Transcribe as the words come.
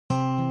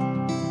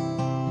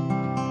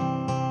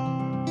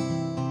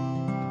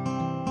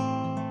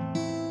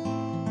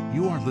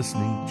are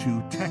listening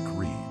to Tech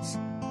Reads,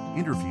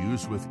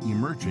 interviews with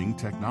emerging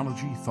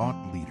technology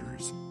thought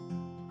leaders.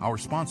 Our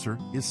sponsor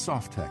is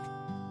SoftTech,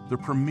 the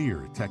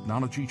premier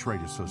technology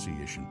trade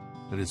association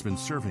that has been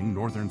serving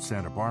northern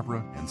Santa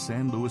Barbara and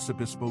San Luis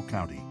Obispo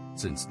County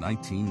since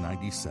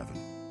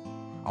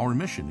 1997. Our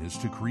mission is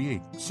to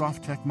create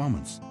SoftTech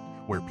moments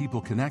where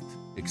people connect,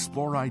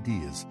 explore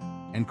ideas,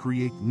 and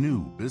create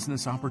new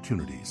business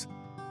opportunities.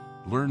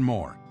 Learn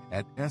more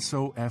at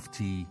softec.org.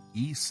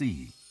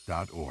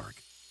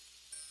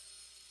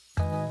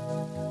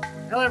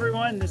 Hello,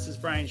 everyone. This is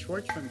Brian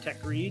Schwartz from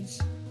Tech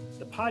Reads,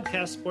 the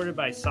podcast supported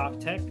by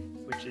SoftTech,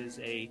 which is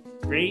a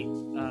great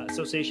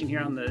association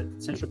here on the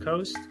Central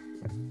Coast,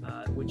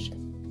 which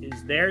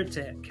is there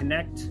to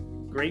connect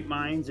great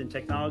minds in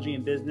technology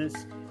and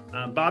business.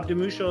 Bob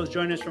DeMuschel has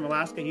joined us from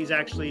Alaska. He's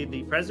actually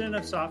the president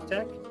of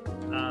SoftTech.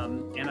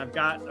 And I've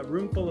got a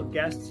room full of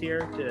guests here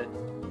to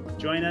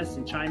join us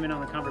and chime in on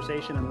the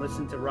conversation and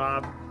listen to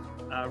Rob.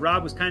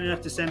 Rob was kind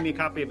enough to send me a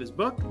copy of his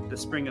book, The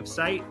Spring of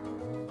Sight.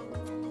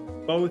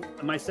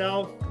 Both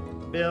myself,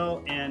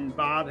 Bill, and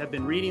Bob have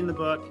been reading the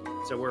book,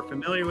 so we're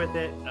familiar with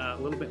it a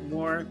little bit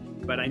more.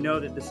 But I know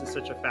that this is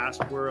such a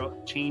fast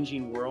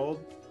changing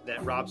world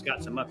that Rob's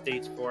got some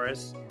updates for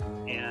us.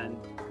 And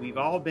we've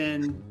all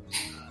been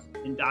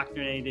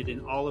indoctrinated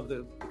in all of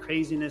the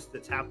craziness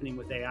that's happening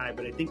with AI.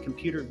 But I think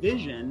computer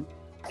vision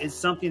is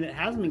something that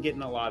hasn't been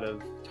getting a lot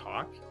of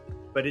talk,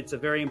 but it's a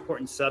very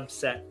important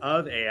subset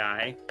of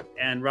AI.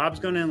 And Rob's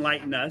going to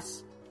enlighten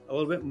us a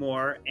little bit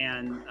more.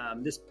 And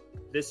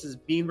this is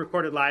being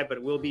recorded live, but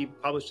it will be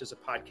published as a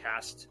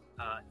podcast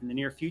in the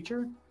near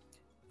future.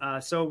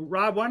 So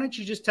Rob, why don't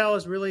you just tell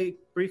us really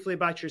briefly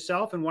about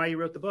yourself and why you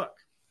wrote the book?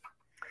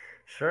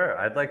 Sure.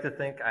 I'd like to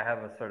think I have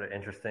a sort of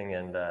interesting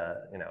and,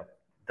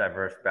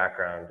 diverse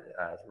background,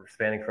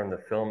 spanning from the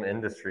film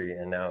industry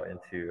and now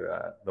into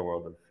the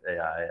world of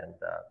AI and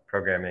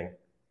programming,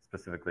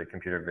 specifically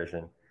computer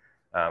vision.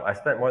 I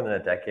spent more than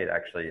a decade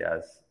actually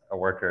as a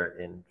worker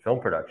in film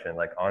production,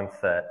 like on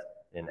set,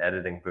 in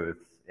editing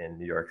booths in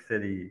New York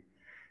City,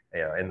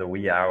 in the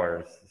wee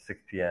hours,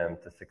 6 p.m.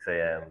 to 6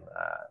 a.m.,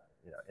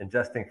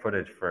 ingesting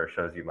footage for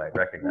shows you might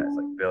recognize,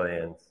 like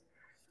Billions,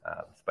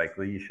 Spike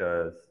Lee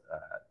shows,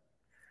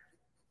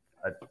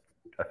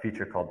 a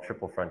feature called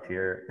Triple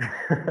Frontier,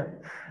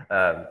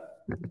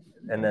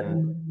 and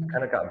then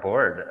kind of got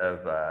bored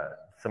of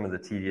some of the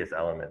tedious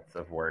elements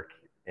of work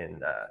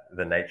in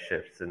the night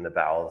shifts in the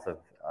bowels of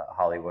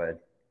Hollywood,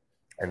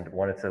 and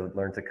wanted to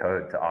learn to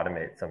code to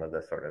automate some of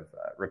the sort of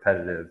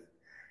repetitive,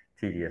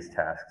 tedious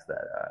tasks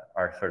that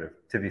are sort of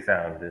to be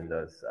found in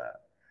those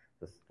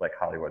like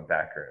Hollywood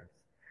backrooms.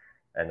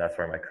 And that's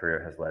where my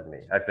career has led me.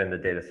 I've been the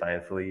data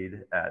science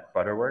lead at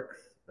Butterworks,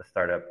 a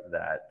startup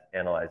that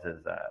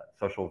analyzes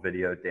social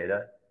video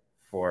data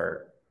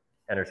for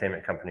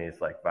entertainment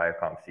companies like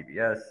Viacom,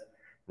 CBS,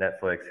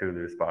 Netflix,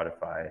 Hulu,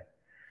 Spotify,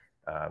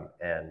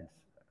 and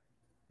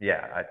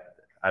yeah,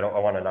 I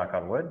want to knock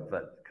on wood,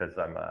 but because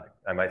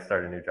I might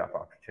start a new job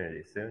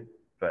opportunity soon.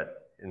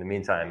 But in the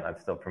meantime, I'm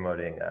still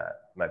promoting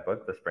my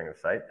book, The Spring of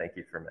Sight. Thank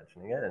you for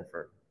mentioning it and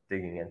for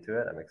digging into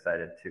it. I'm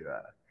excited to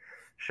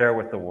share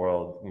with the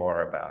world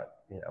more about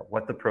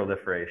what the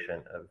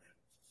proliferation of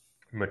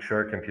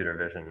mature computer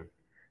vision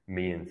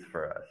means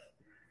for us.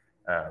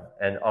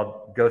 And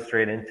I'll go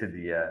straight into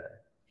the,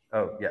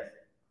 oh, yes.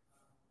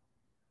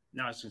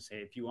 No, I was going to say,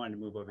 if you wanted to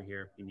move over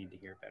here, if you need to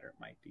hear better, it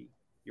might be,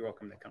 you're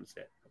welcome to come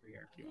sit over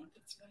here if you want.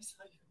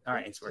 All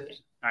right, it's working.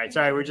 All right,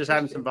 sorry, we're just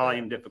having some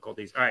volume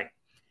difficulties. All right.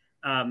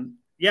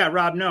 Yeah,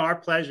 Rob, no, our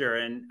pleasure.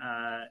 And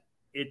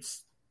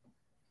it's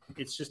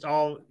just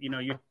all,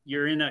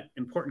 you're in an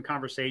important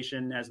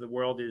conversation as the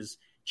world is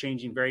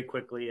changing very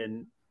quickly,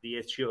 and the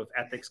issue of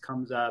ethics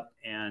comes up,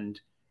 and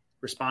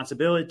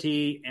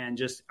responsibility, and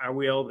just are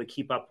we able to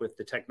keep up with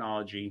the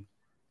technology?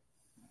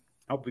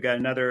 I hope we got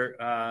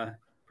another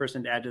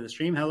person to add to the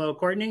stream. Hello,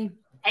 Courtney.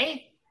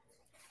 Hey.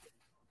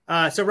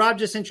 So Rob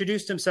just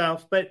introduced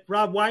himself, but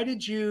Rob,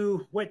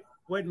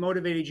 what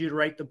motivated you to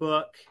write the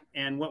book,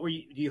 and what do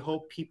you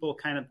hope people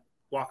kind of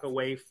walk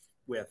away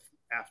with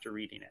after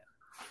reading it?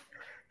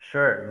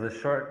 Sure. The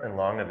short and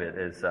long of it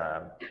is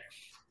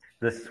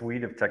this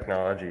suite of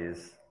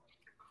technologies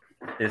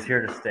is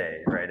here to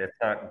stay, right? It's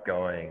not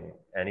going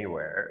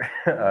anywhere.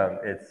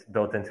 It's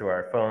built into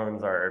our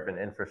phones, our urban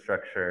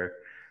infrastructure,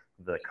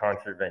 the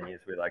concert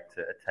venues we like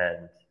to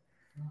attend,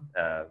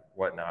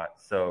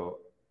 whatnot. So,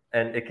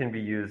 and it can be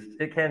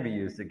used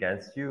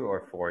against you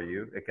or for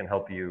you. It can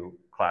help you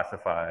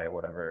classify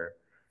whatever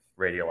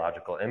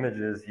radiological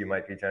images you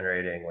might be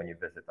generating when you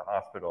visit the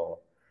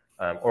hospital,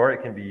 or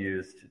it can be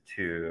used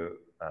to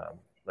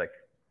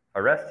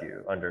arrest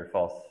you under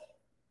false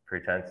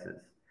pretenses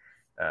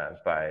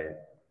by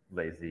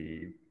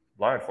lazy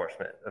law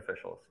enforcement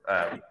officials.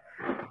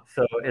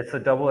 So it's a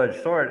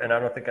double-edged sword, and I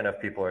don't think enough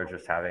people are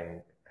just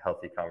having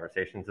healthy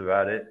conversations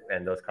about it,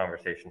 and those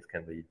conversations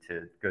can lead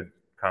to good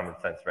common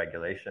sense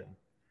regulation,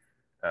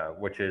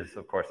 which is,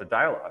 of course, a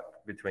dialogue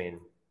between,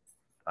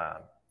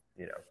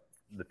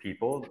 the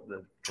people,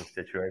 the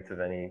constituents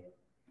of any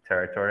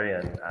territory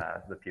and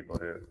the people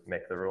who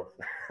make the rules.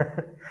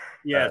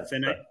 Yes,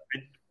 and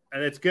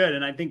that's good.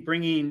 And I think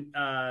bringing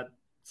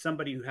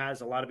somebody who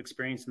has a lot of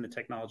experience in the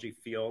technology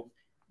field,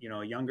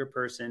 a younger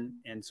person,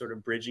 and sort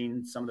of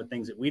bridging some of the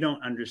things that we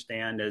don't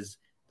understand as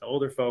the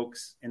older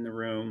folks in the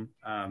room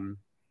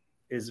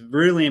is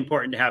really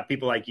important to have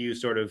people like you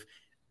sort of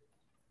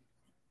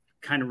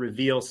kind of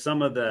reveal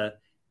some of the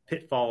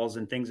pitfalls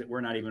and things that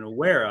we're not even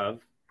aware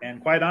of.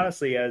 And quite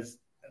honestly, as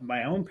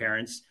my own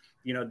parents,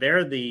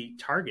 they're the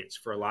targets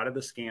for a lot of the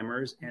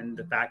scammers, and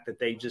the fact that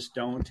they just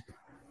don't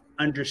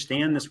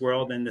understand this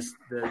world, and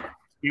the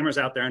scammers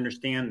out there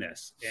understand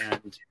this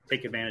and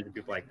take advantage of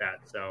people like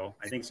that. So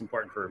I think it's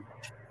important for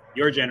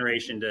your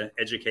generation to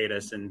educate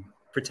us and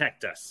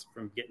protect us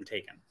from getting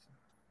taken.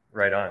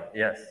 Right on.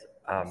 Yes.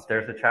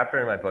 There's a chapter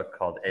in my book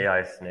called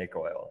AI Snake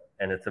Oil,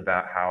 and it's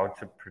about how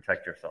to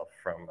protect yourself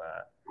from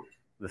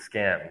the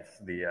scams,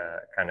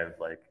 the kind of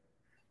like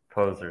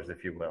posers,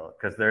 if you will,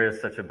 because there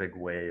is such a big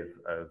wave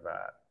of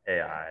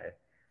AI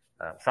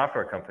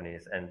software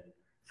companies, and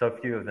so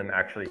few of them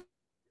actually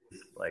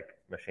use like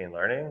machine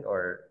learning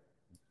or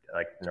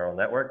like neural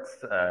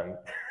networks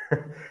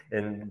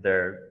in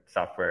their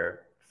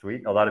software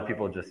suite. A lot of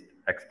people just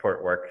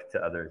export work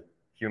to other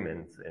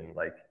humans in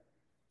like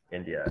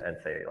India and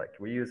say like,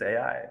 we use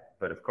AI,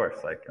 but of course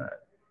like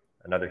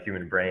another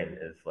human brain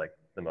is like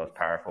the most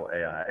powerful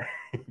AI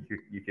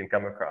you can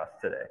come across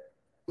today.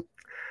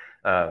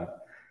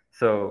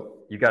 So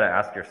you got to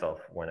ask yourself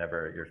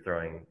whenever you're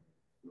throwing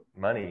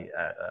money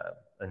at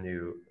a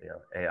new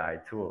AI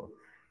tool,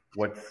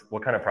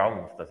 what kind of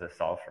problems does this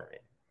solve for me?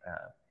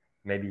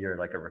 Maybe you're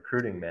like a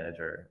recruiting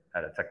manager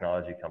at a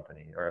technology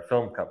company or a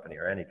film company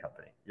or any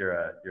company.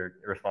 You're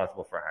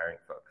responsible for hiring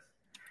folks.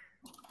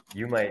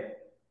 You might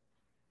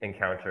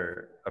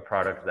encounter a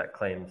product that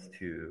claims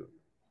to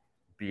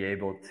be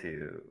able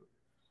to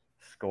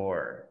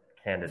score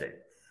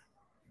candidates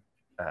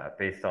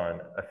based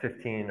on a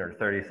 15 or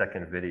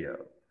 30-second video.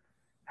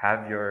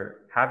 Have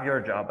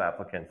your job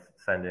applicants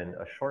send in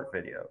a short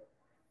video,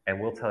 and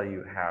we'll tell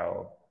you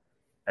how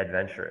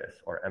adventurous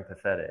or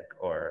empathetic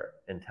or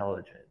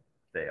intelligent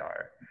they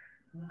are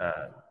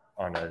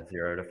on a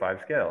 0 to 5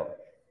 scale.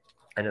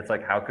 And it's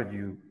like, how could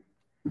you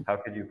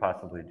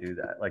possibly do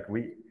that? Like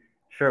we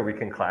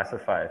can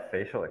classify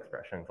facial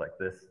expressions, like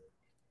this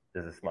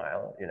is a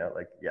smile,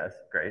 like yes,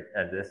 great,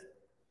 and this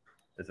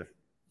is a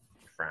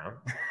frown.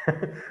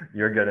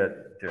 You're good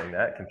at doing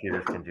that.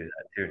 Computers can do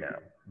that too now,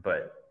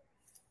 but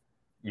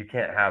you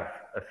can't have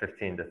a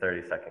 15 to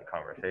 30-second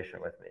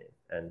conversation with me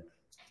and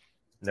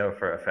know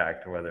for a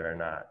fact whether or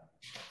not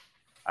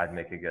I'd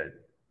make a good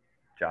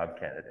job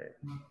candidate.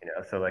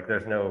 So like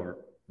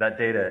that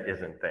data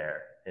isn't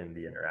there in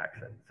the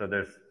interaction. So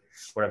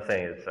what I'm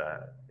saying is,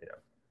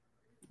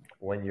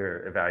 when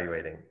you're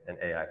evaluating an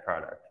AI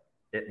product,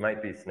 it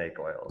might be snake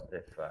oil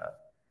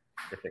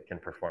if it can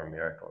perform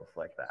miracles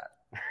like that.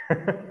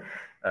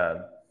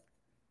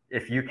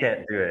 If you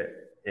can't do it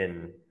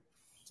in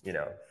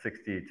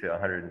 60 to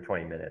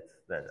 120 minutes,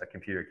 then a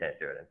computer can't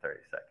do it in 30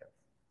 seconds.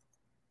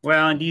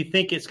 Well, and do you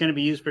think it's going to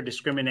be used for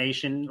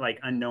discrimination, like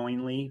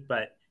unknowingly,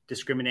 but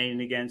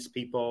discriminating against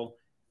people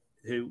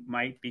who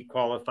might be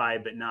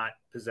qualified but not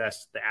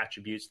possess the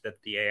attributes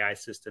that the AI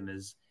system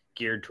is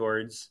geared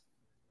towards?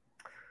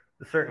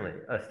 Certainly.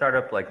 A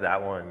startup like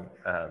that one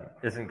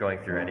isn't going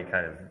through any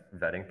kind of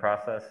vetting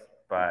process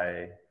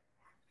by,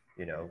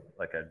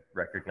 like a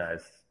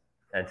recognized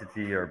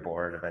entity or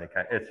board of any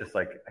kind. It's just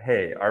like,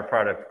 hey, our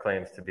product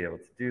claims to be able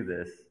to do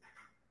this.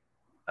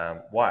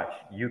 Watch,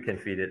 you can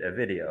feed it a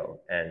video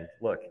and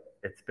look,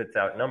 it spits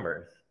out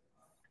numbers.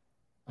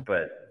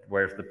 But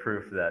where's the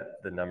proof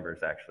that the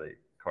numbers actually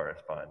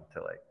correspond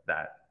to like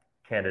that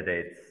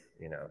candidate's,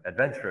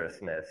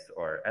 adventurousness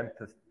or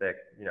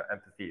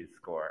empathy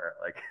score?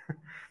 Like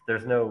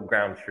there's no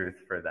ground truth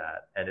for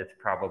that. And it's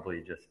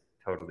probably just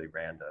totally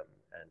random.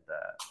 And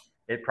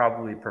it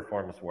probably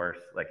performs worse.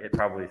 Like it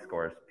probably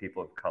scores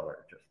people of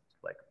color just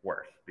like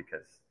worse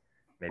because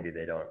maybe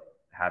they don't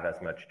have as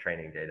much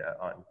training data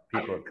on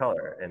people of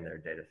color in their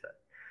data set.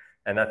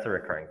 And that's a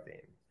recurring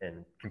theme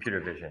in computer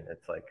vision.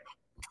 It's like,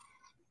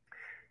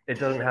 it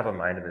doesn't have a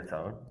mind of its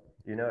own.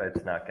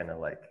 It's not going to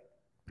like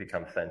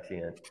become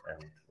sentient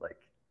and like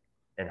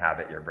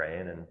inhabit your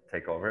brain and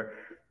take over.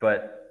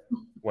 But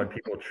when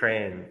people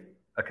train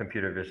a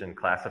computer vision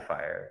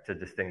classifier to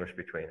distinguish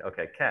between,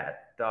 okay,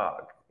 cat,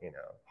 dog,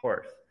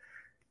 horse,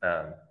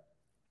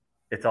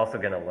 it's also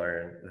going to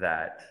learn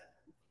that,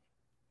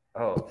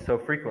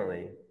 so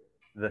frequently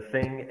the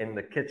thing in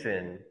the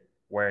kitchen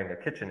wearing a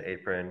kitchen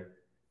apron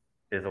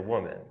is a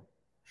woman.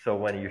 So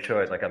when you show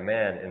it like a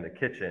man in the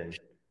kitchen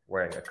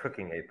wearing a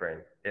cooking apron,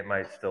 it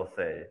might still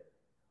say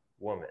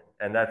woman.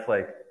 And that's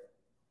like,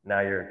 now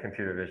your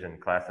computer vision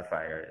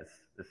classifier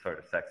is sort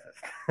of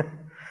sexist.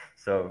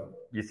 So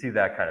you see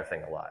that kind of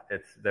thing a lot.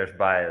 There's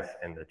bias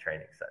in the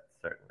training sets,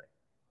 certainly.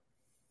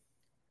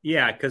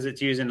 Yeah, because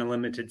it's using a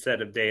limited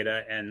set of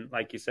data. And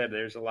like you said,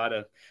 there's a lot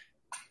of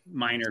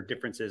minor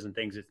differences and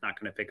things it's not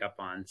going to pick up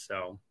on.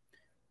 So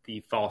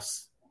the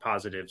false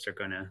positives are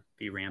going to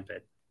be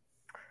rampant.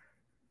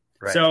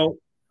 Right. So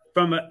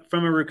from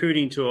a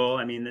recruiting tool,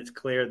 I mean, it's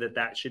clear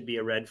that should be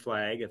a red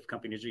flag if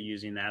companies are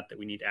using that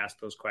we need to ask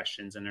those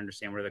questions and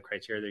understand what are the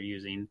criteria they're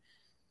using.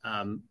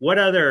 What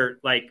other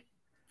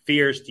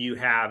fears do you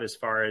have as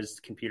far as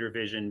computer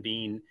vision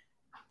being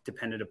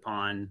dependent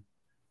upon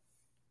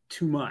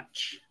too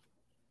much?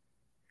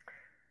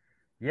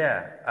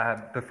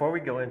 Yeah. Before we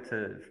go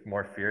into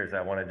more fears,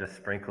 I want to just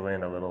sprinkle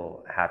in a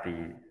little happy,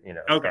 Okay.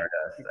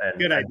 stardust and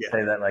Good idea.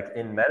 say that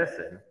in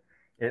medicine,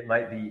 it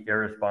might be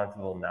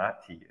irresponsible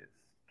not to use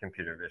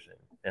computer vision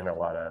in a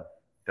lot of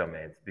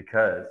domains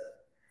because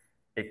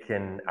it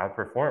can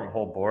outperform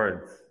whole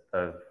boards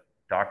of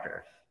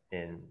doctors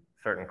in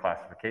certain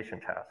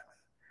classification tasks.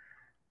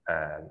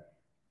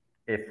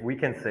 If we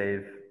can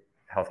save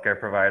healthcare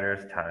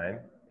providers time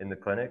in the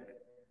clinic,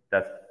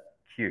 that's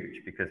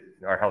huge because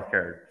our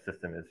healthcare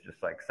system is just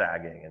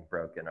sagging and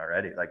broken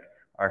already.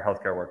 Our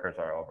healthcare workers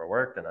are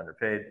overworked and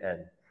underpaid,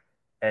 and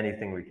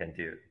anything we can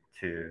do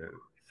to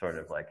sort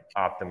of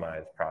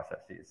optimize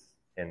processes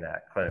in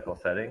that clinical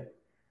setting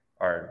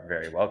are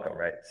very welcome,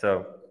 right?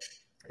 So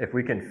if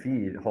we can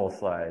feed whole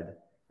slide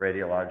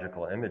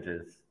radiological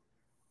images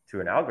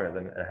to an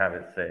algorithm and have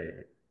it say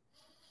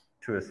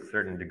to a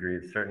certain degree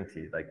of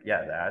certainty,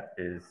 that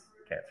is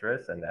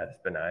cancerous and that's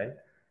benign,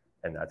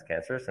 and that's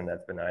cancerous and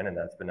that's benign and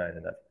that's benign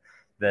and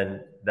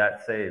then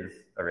that saves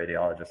a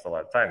radiologist a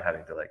lot of time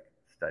having to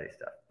study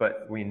stuff.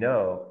 But we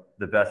know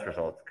the best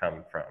results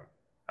come from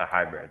a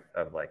hybrid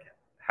of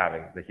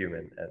having the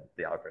human and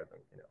the algorithm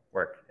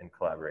work in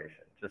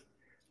collaboration. Just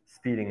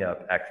speeding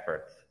up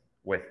experts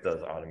with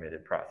those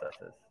automated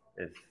processes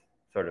is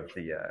sort of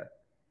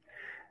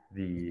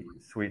the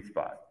sweet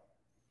spot.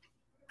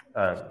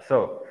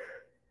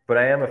 But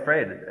I am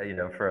afraid,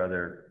 for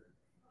other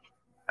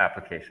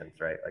applications,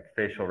 right?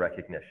 Facial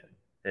recognition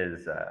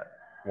is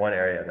one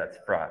area that's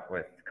fraught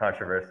with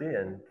controversy,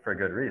 and for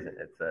good reason.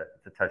 It's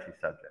a touchy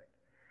subject.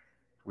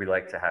 We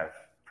like to have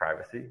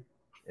privacy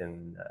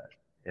in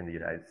the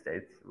United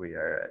States. We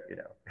are,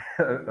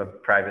 a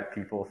private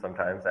people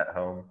sometimes at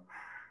home,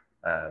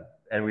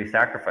 and we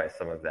sacrifice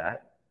some of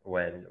that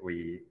when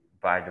we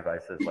buy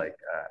devices like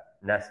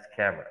Nest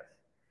cameras.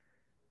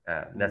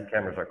 Nest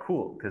cameras are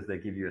cool because they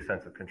give you a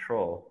sense of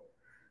control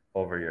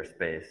over your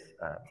space.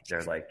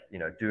 They're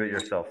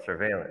do-it-yourself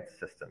surveillance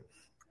systems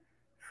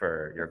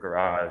for your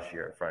garage,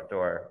 your front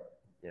door,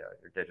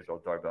 your digital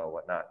doorbell,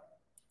 whatnot.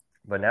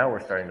 But now we're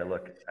starting to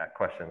look at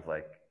questions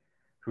like,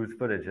 whose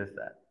footage is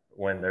that?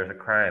 When there's a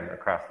crime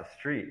across the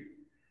street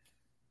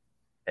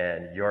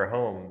and your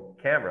home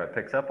camera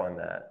picks up on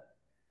that,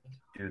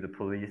 do the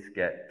police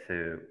get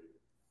to,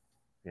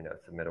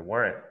 submit a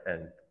warrant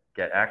and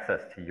get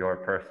access to your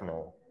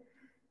personal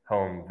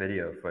home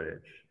video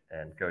footage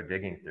and go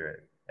digging through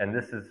it? And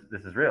this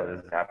is real.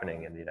 This is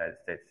happening in the United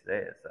States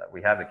today.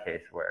 We have a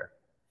case where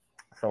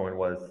someone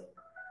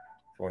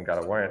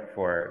got a warrant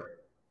for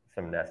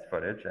some Nest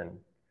footage and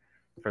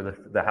for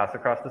the house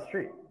across the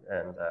street,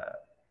 and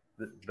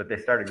but they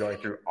started going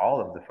through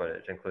all of the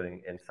footage,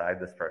 including inside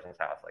this person's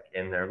house,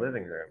 in their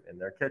living room, in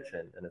their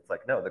kitchen, and it's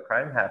no, the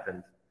crime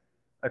happened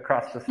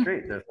across the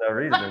street. There's no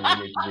reason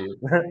you need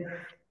to be.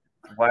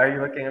 Why are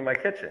you looking in my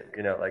kitchen?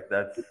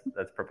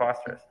 That's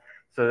preposterous.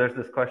 So there's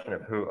this question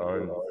of who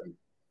owns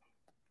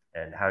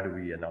and how do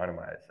we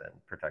anonymize and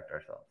protect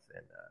ourselves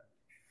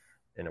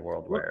in a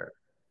world where,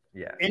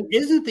 yeah. And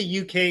isn't the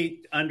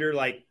UK under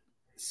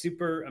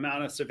super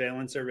amount of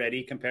surveillance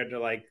already compared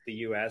to the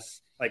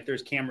US?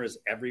 There's cameras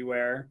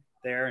everywhere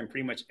there, and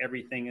pretty much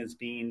everything is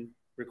being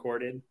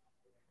recorded.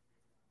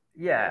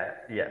 Yeah.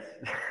 Yes.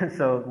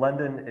 So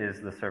London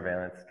is the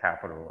surveillance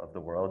capital of the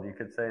world, you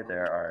could say.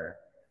 There are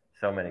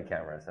so many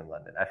cameras in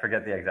London. I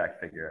forget the exact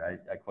figure.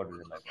 I quoted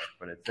in my book,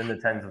 but it's in the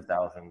tens of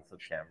thousands of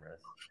cameras.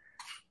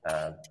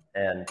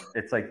 And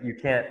it's you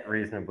can't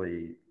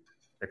reasonably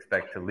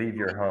expect to leave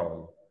your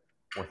home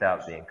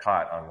without being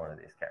caught on one of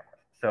these cameras.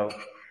 So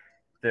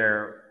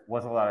there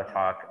was a lot of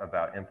talk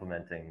about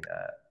implementing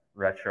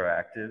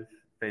retroactive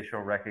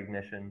facial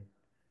recognition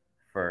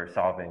for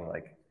solving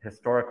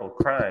historical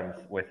crimes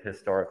with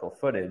historical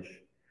footage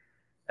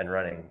and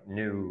running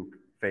new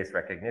face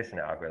recognition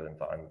algorithms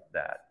on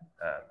that.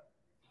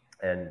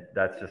 And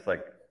that's just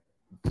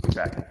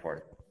back and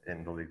forth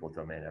in the legal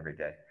domain every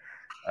day.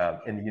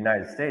 In the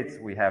United States,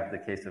 we have the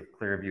case of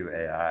Clearview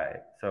AI.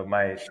 So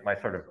my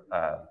sort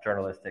of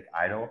journalistic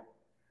idol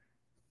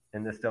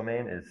in this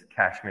domain is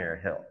Kashmir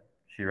Hill.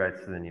 She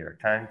writes for the New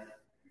York Times,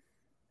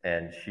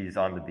 and she's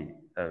on the beat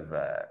of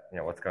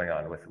what's going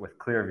on with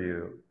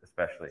Clearview,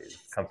 especially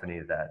a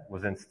company that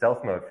was in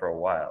stealth mode for a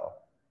while,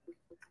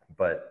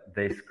 but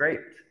they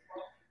scraped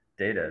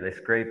data. They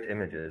scraped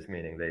images,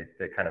 meaning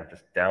they kind of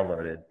just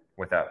downloaded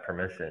without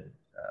permission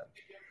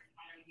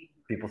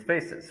people's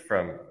faces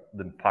from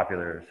the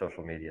popular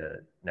social media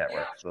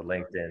networks, the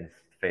LinkedIns,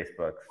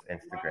 Facebooks,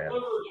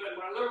 Instagrams,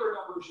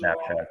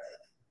 Snapchats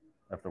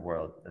of the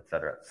world,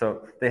 etc.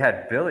 So they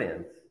had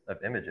billions of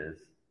images.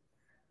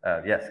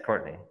 Yes,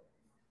 Courtney.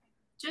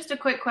 Just a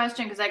quick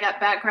question, because I got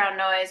background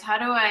noise. How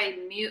do I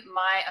mute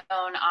my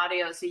own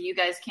audio so you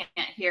guys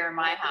can't hear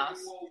my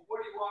house?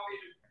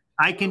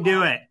 I can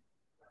do it.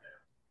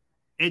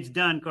 It's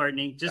done,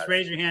 Courtney. Just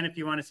raise your hand if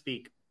you want to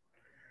speak.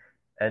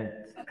 And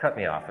cut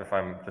me off if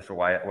I'm just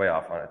way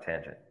off on a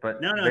tangent. But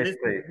no, this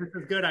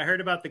is good. I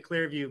heard about the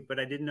Clearview, but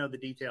I didn't know the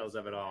details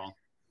of it all.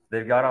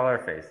 They've got all our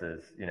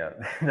faces.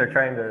 They're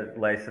trying to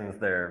license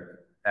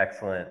their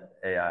excellent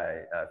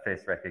AI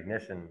face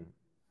recognition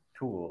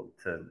tool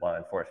to law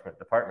enforcement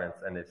departments,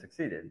 and they've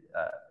succeeded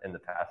in the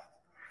past.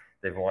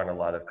 They've won a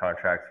lot of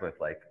contracts with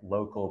like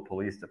local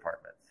police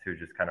departments who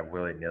just kind of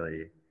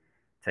willy-nilly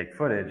take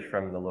footage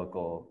from the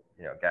local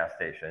gas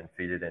station,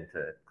 feed it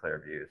into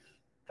Clearview's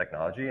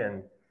technology,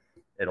 and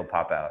it'll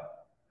pop out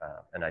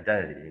an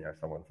identity,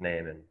 someone's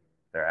name and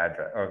their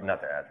address, or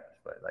not their address,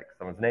 but like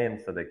someone's name,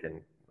 so they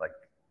can like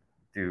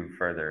do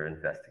further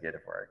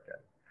investigative work.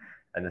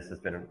 And this has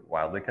been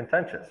wildly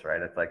contentious,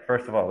 right? It's like,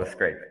 first of all, with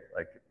scraping,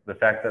 like the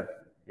fact that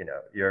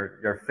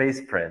your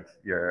face print,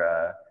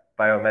 your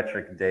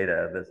biometric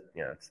data, this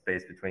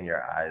space between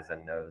your eyes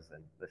and nose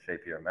and the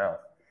shape of your mouth,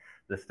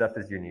 this stuff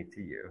is unique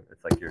to you.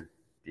 It's like your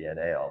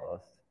DNA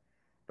almost,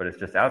 but it's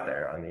just out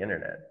there on the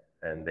internet.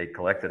 And they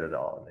collected it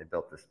all, and they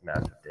built this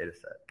massive data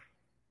set,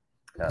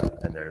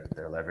 and they're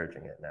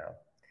leveraging it now.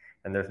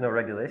 And there's no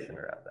regulation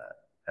around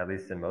that, at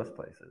least in most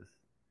places.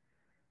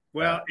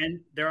 Well, and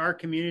there are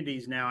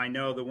communities now. I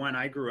know the one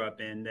I grew up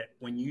in, that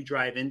when you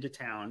drive into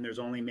town, there's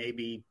only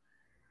maybe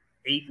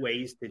 8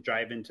 ways to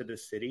drive into the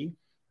city.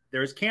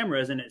 There's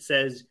cameras, and it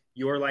says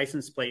your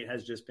license plate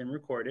has just been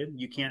recorded.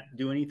 You can't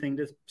do anything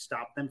to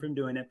stop them from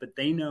doing it, but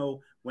they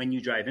know when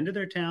you drive into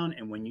their town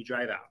and when you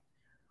drive out.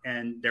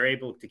 And they're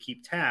able to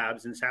keep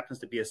tabs. And this happens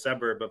to be a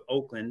suburb of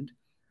Oakland,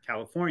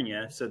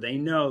 California. So they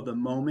know the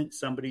moment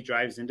somebody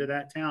drives into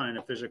that town, and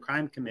if there's a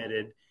crime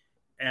committed,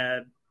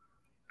 I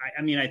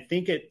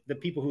think the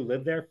people who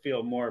live there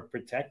feel more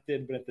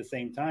protected, but at the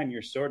same time,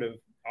 you're sort of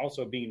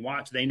also being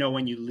watched. They know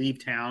when you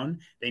leave town.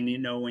 They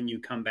know when you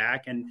come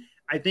back. And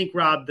I think,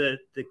 Rob, the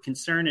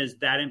concern is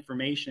that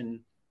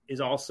information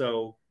is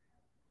also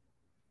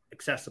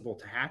accessible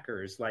to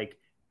hackers. Like,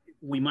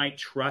 we might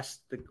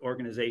trust the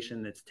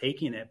organization that's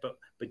taking it, but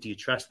do you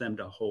trust them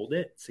to hold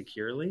it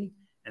securely?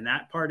 And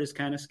that part is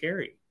kind of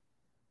scary.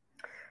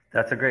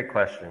 That's a great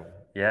question.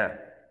 Yeah.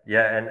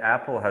 And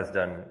Apple has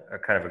done a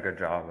kind of a good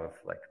job of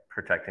like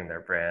protecting their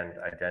brand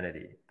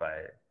identity by,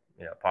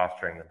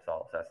 posturing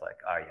themselves as like,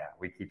 oh yeah,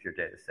 we keep your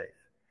data safe.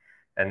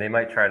 And they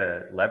might try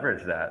to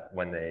leverage that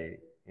when they,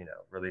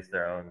 release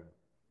their own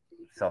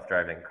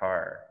self-driving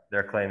car.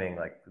 They're claiming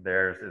like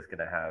theirs is going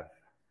to have,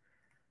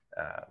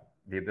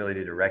 the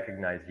ability to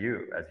recognize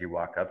you as you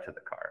walk up to the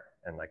car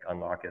and like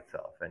unlock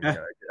itself and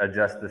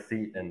adjust the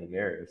seat and the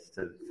mirrors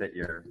to fit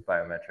your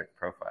biometric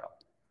profile.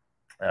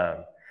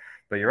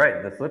 But you're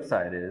right. The flip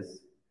side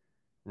is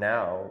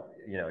now,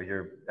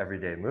 your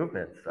everyday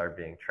movements are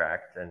being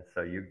tracked. And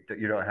so you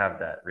don't have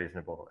that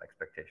reasonable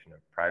expectation of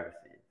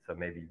privacy. So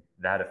maybe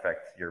that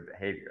affects your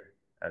behavior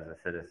as a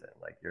citizen.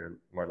 Like you're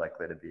more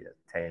likely to be a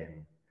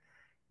tame,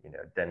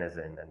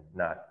 denizen and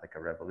not like a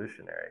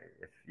revolutionary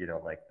if you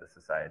don't like the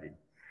society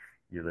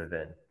you live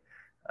in.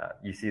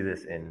 You see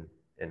this in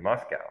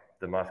Moscow,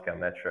 the Moscow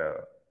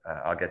Metro.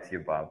 I'll get to you,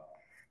 Bob.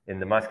 In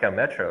the Moscow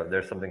Metro,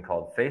 there's something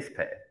called Face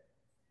Pay.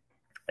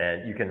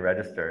 And you can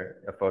register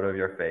a photo of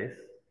your face,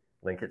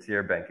 link it to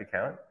your bank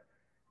account,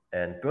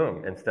 and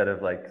boom, instead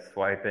of like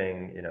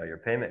swiping, your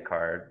payment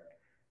card,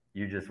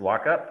 you just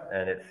walk up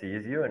and it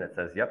sees you and it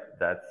says, yep,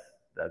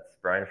 that's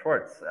Brian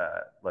Schwartz.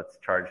 Let's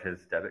charge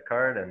his debit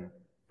card, and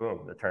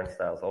boom, the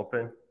turnstile's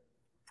open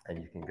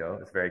and you can go.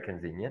 It's very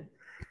convenient.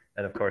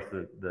 And of course,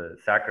 the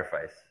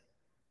sacrifice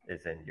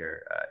is in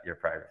your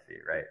privacy,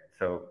 right?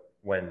 So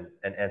when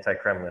an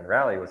anti-Kremlin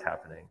rally was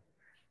happening,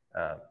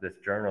 this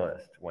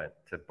journalist went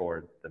to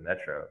board the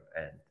metro,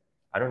 and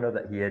I don't know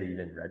that he had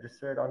even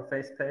registered on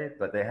FacePay,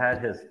 but they had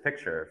his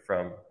picture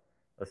from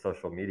a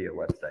social media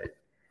website.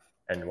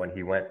 And when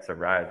he went to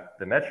ride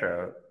the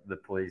metro, the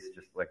police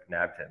just like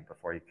nabbed him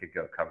before he could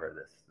go cover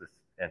this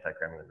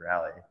anti-Kremlin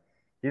rally.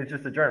 He was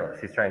just a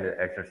journalist. He's trying to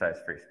exercise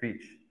free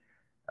speech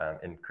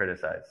and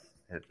criticize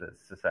the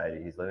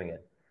society he's living in.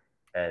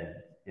 And,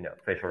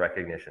 facial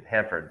recognition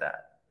hampered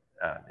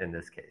that in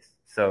this case.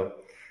 So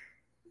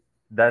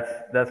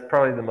that's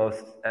probably the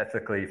most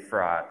ethically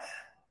fraught,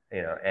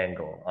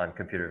 angle on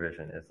computer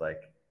vision is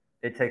like,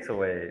 it takes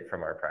away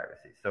from our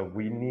privacy. So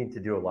we need to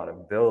do a lot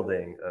of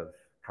building of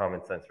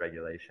common sense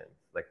regulations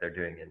like they're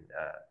doing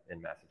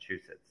in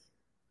Massachusetts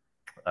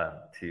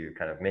to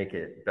kind of make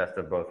it best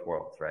of both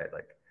worlds, right?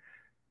 Like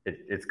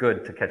it's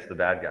good to catch the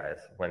bad guys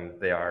when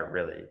they are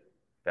really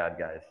bad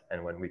guys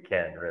and when we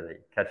can really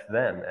catch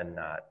them and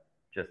not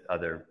just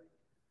other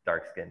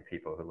dark-skinned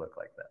people who look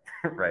like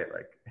that, right?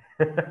 Like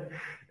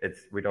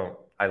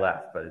I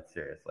laugh, but it's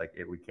serious. Like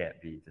we can't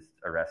be just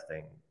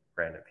arresting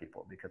random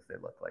people because they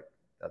look like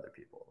other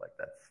people. Like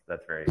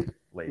that's very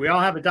lazy. We all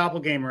have a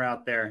doppelganger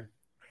out there.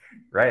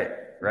 Right.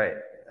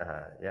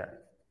 Yeah.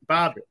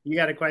 Bob, you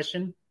got a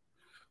question?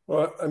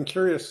 Well, I'm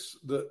curious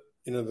that,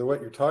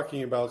 what you're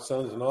talking about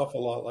sounds an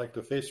awful lot like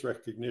the face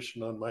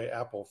recognition on my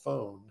Apple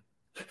phone.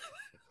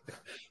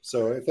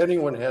 So if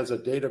anyone has a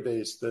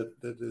database that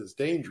is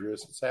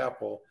dangerous, it's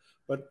Apple.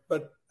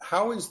 But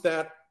how is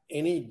that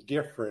any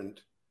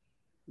different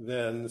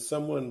than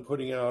someone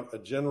putting out a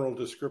general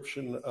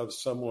description of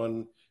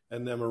someone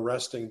and them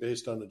arresting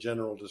based on the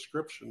general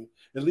description?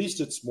 At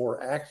least it's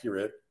more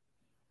accurate.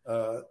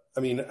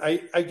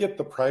 I get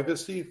the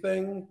privacy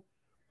thing,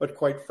 but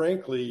quite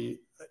frankly,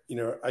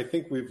 I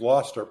think we've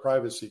lost our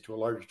privacy to a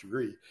large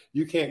degree.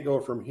 You can't go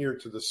from here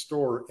to the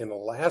store in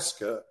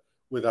Alaska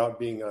without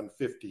being on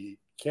 50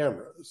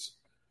 cameras.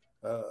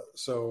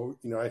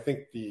 I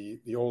think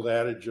the old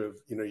adage of,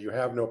 you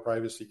have no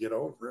privacy, get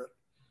over it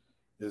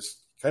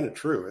is kind of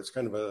true. It's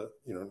kind of a,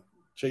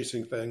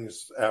 chasing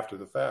things after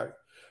the fact.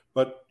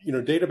 But,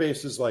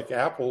 databases like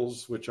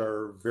Apple's, which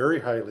are very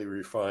highly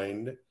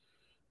refined,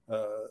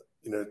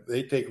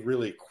 they take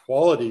really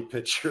quality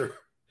picture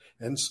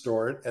and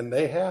store it, and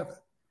they have it.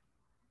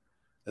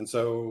 And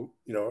so,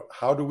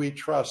 how do we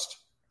trust,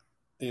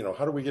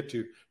 how do we get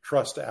to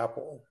trust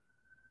Apple?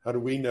 How do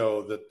we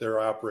know that they're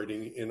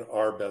operating in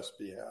our best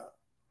behalf?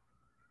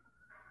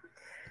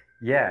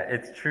 Yeah,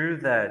 it's true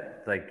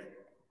that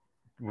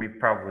we've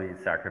probably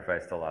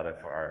sacrificed a lot of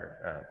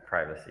our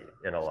privacy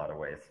in a lot of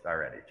ways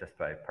already just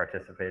by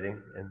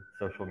participating in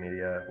social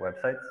media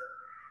websites.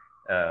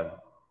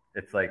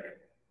 It's like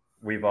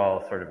we've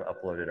all sort of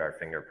uploaded our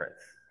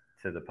fingerprints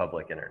to the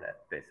public internet,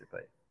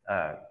 basically.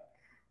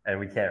 And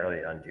we can't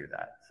really undo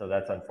that. So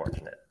that's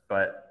unfortunate.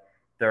 But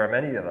there are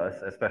many of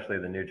us, especially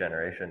the new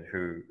generation,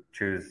 who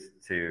choose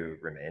to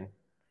remain,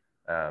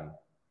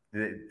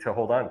 to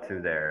hold on to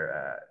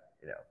their,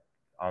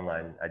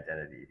 online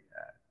identity.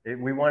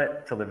 We want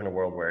it to live in a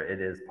world where it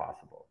is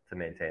possible to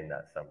maintain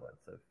that semblance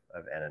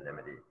of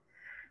anonymity,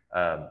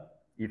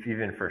 if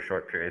even for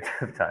short periods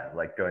of time,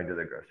 like going to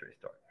the grocery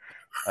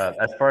store.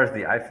 As far as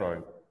the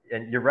iPhone,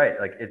 and you're right,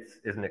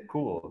 isn't it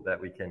cool that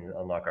we can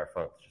unlock our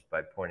phones just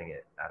by pointing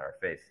it at our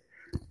face?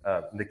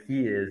 The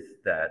key is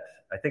that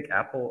I think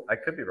Apple, I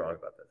could be wrong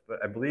about this,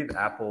 but I believe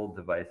Apple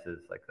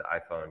devices like the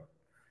iPhone,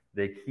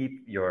 they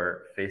keep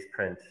your face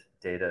print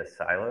data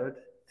siloed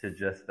to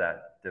just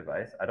that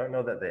device. I don't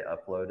know that they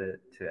upload it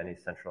to any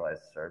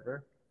centralized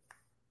server.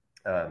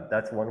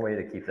 That's one way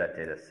to keep that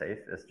data safe,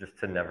 is just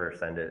to never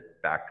send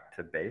it back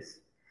to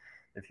base,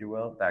 if you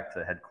will, back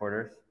to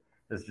headquarters,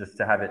 is just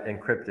to have it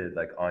encrypted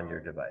on your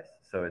device.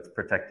 So it's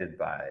protected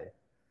by,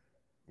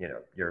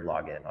 your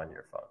login on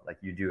your phone.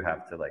 You do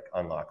have to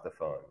unlock the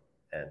phone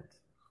and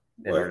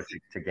in order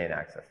to gain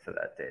access to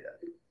that data.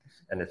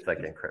 And it's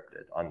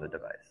encrypted on the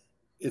device.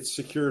 It's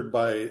secured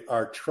by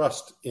our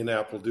trust in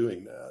Apple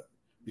doing that,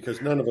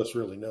 because none of us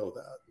really know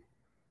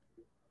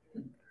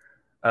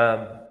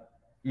that.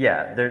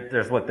 Yeah,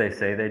 there's what they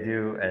say they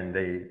do, and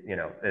they,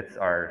 it's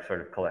our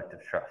sort of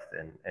collective trust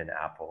in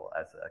Apple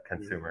as a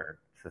consumer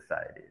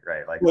society,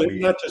 right?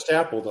 Not just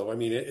Apple though. I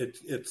mean,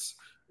 it's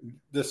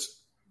this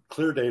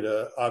clear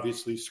data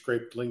obviously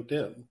scraped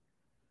LinkedIn.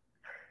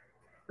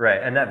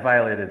 Right, and that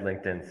violated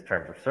LinkedIn's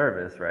terms of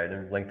service, right?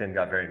 And LinkedIn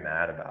got very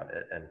mad about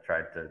it and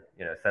tried to,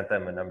 sent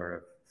them a number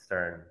of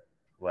stern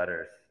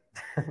letters,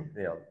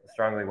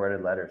 strongly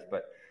worded letters,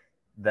 but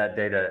that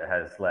data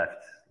has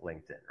left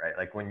LinkedIn,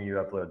 right? When you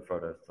upload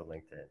photos to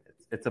LinkedIn,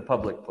 it's a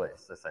public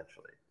place,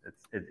 essentially.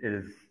 It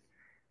is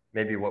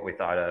maybe what we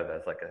thought of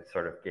as a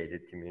sort of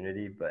gated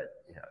community,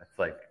 but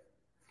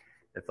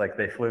it's like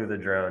they flew the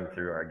drone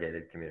through our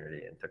gated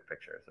community and took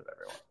pictures of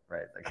everyone,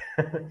 right?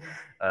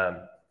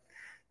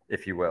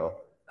 If you will.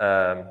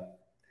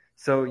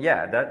 So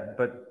yeah,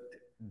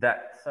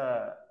 that's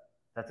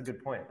a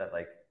good point, that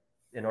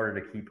in order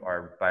to keep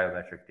our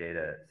biometric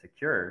data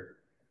secure,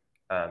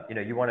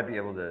 you want to be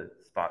able to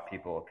spot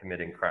people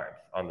committing crimes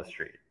on the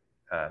street,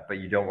 but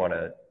you don't want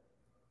to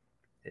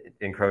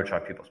encroach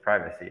on people's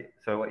privacy.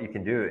 So what you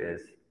can do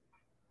is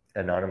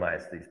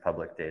anonymize these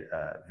public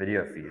data,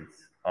 video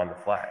feeds on the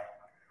fly.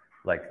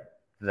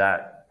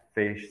 That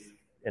face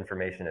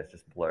information is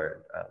just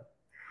blurred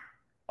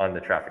on the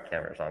traffic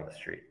cameras on the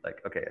street.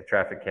 Okay, a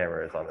traffic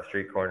camera is on the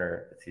street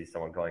corner, it sees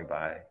someone going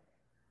by,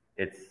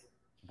 it's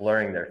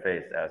blurring their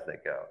face as they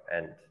go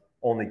and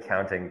only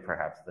counting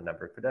perhaps the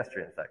number of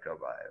pedestrians that go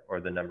by or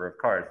the number of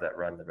cars that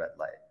run the red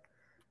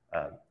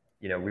light.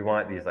 We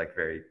want these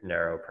very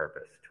narrow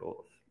purpose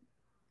tools,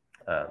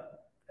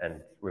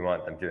 and we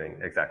want them doing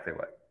exactly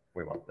what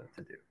we want them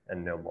to do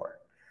and no more.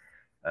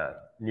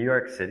 New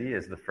York City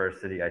is the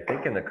first city, I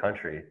think, in the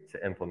country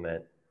to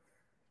implement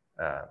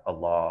a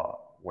law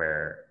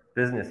where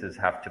businesses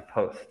have to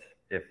post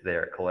if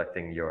they're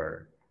collecting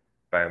your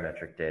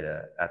biometric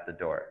data at the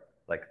door.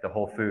 The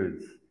Whole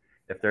Foods,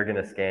 if they're going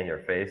to scan your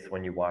face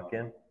when you walk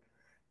in,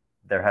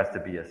 there has to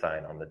be a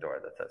sign on the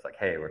door that says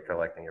hey, we're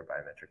collecting your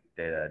biometric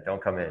data.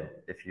 Don't come in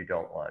if you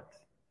don't want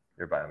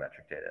your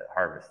biometric data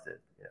harvested,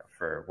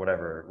 for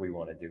whatever we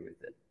want to do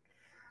with it.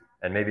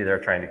 And maybe they're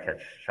trying to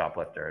catch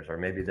shoplifters, or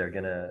maybe they're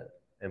going to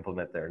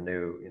implement their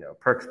new,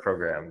 perks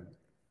program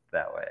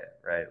that way,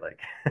 right?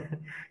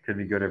 Could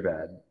be good or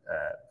bad.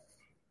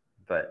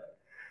 But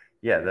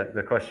yeah,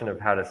 the question of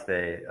how to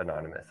stay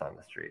anonymous on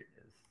the street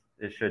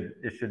is, it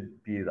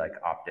should be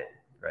opt-in,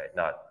 right?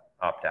 Not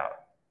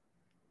opt-out.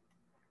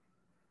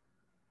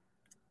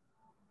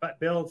 But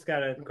Bill's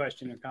got a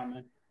question or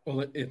comment.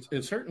 Well,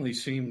 it certainly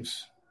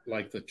seems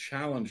like the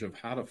challenge of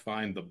how to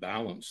find the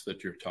balance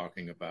that you're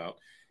talking about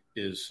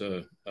is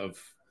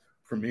of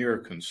premier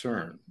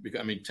concern.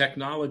 I mean,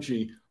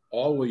 technology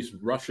always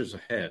rushes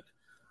ahead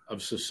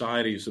of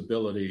society's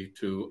ability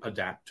to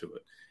adapt to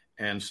it.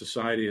 And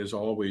society is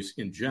always,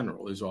 in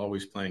general, is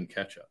always playing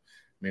catch up.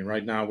 I mean,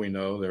 right now we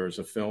know there is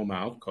a film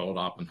out called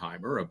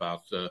Oppenheimer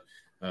about the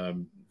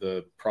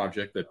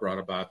project that brought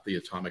about the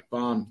atomic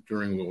bomb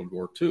during World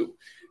War II.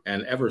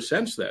 And ever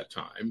since that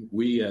time,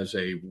 we as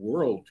a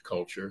world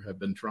culture have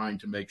been trying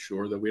to make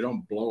sure that we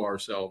don't blow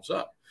ourselves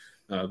up,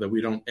 that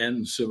we don't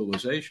end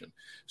civilization.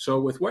 So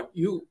with what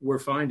you were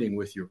finding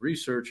with your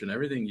research and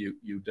everything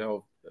you've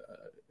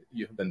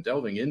been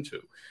delving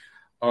into,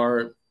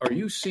 are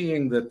you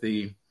seeing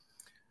that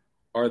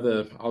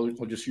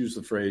I'll just use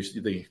the phrase,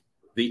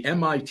 the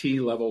MIT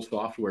level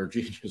software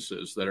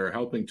geniuses that are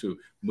helping to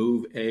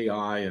move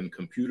AI and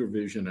computer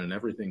vision and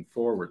everything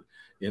forward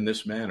in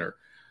this manner,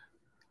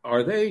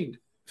 are they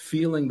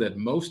feeling that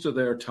most of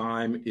their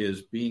time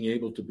is being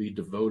able to be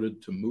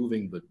devoted to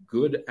moving the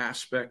good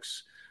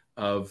aspects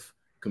of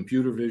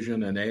computer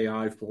vision and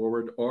AI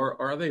forward? Or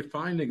are they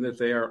finding that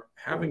they are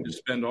having to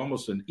spend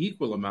almost an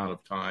equal amount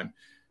of time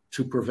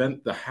to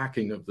prevent the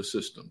hacking of the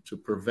system, to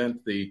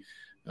prevent the,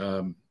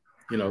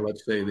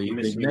 let's say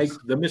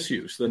the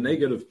misuse, the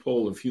negative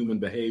pull of human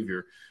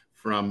behavior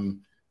from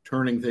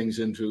turning things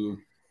into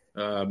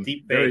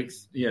very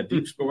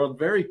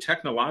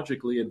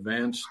technologically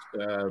advanced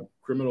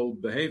criminal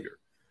behavior.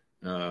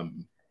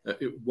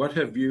 What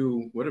have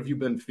you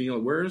been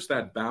feeling? Where is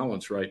that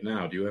balance right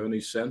now? Do you have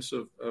any sense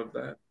of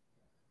that?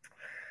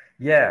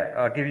 Yeah,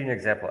 I'll give you an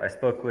example. I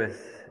spoke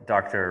with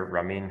Dr.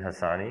 Ramin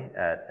Hassani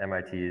at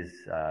MIT's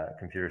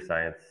Computer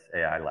Science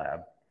AI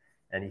Lab,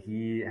 and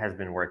he has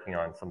been working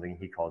on something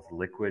he calls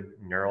liquid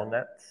neural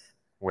nets,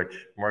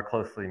 which more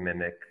closely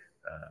mimic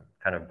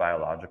kind of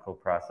biological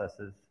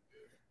processes.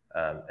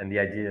 And the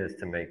idea is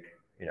to make,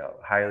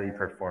 highly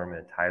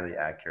performant, highly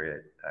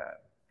accurate,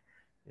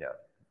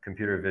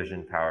 computer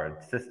vision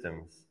powered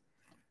systems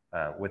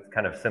with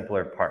kind of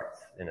simpler parts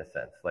in a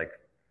sense. Like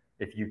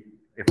if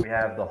we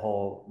have the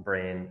whole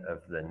brain of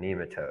the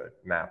nematode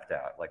mapped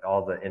out, like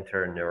all the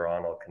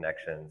interneuronal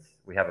connections,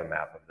 we have a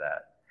map of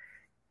that.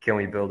 Can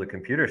we build a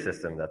computer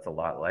system that's a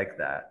lot like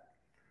that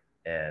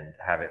and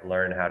have it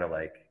learn how to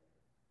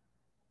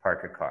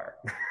park a car?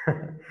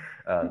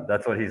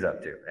 That's what he's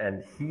up to.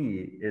 And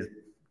he is,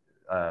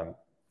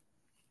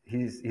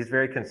 he's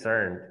very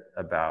concerned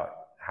about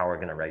how we're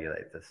going to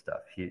regulate this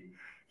stuff.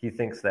 He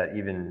thinks that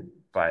even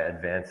by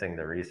advancing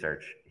the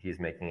research, he's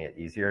making it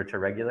easier to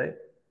regulate,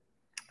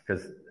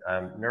 because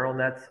neural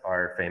nets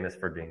are famous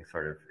for being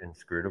sort of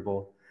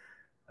inscrutable.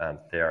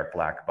 They are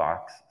black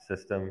box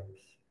systems.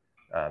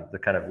 The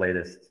kind of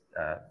latest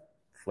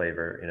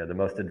flavor, the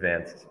most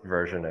advanced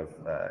version of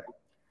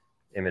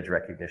image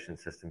recognition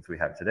systems we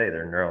have today,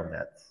 they're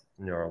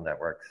neural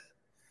networks.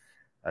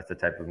 That's a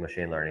type of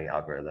machine learning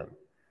algorithm.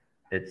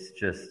 It's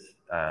just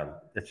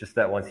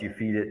that once you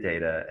feed it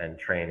data and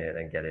train it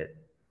and get it,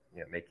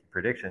 making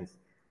predictions,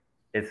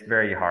 it's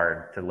very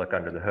hard to look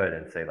under the hood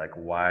and say,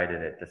 why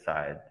did it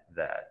decide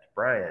that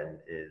Brian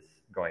is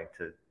going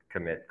to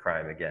commit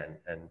crime again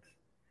and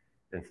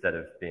instead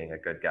of being a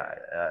good guy?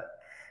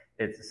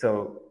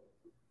 So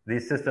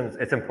these systems,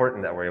 it's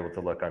important that we're able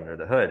to look under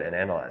the hood and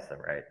analyze them,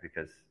 right?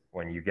 Because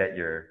when you get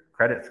your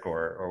credit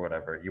score or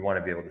whatever, you want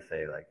to be able to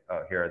say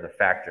oh, here are the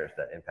factors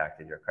that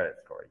impacted your credit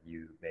score.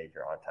 You made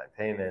your on-time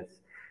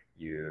payments.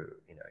 Your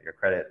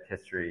credit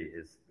history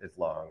is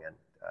long and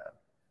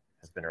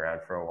has been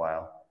around for a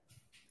while.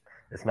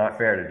 It's not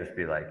fair to just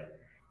be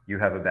you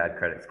have a bad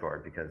credit score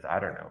because I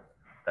don't know.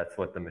 That's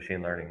what the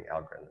machine learning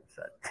algorithm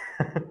said.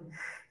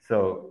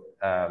 So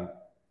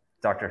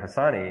Dr.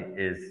 Hassani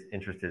is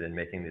interested in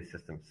making these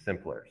systems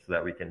simpler so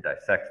that we can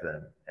dissect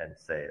them and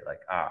say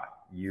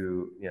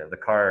the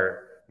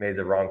car made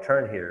the wrong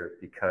turn here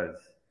because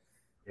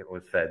it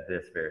was fed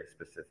this very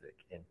specific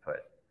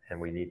input. And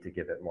we need to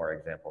give it more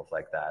examples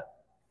like that,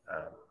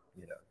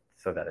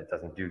 so that it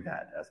doesn't do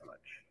that as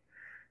much.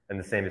 And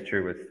the same is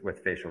true with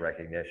facial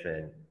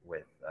recognition,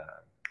 with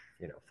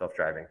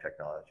self-driving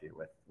technology,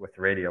 with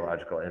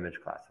radiological image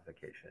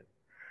classification.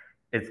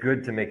 It's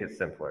good to make it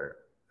simpler.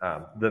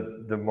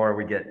 The more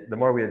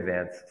we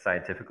advance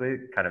scientifically,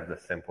 kind of the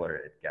simpler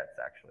it gets,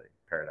 actually,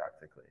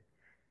 paradoxically.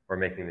 We're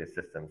making these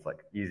systems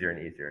easier and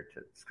easier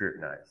to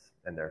scrutinize,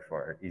 and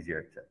therefore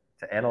easier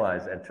to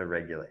analyze and to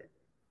regulate.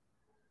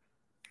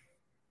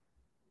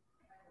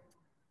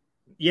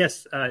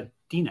 Yes,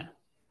 Dina.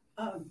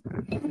 I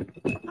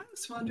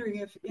was wondering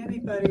if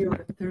anybody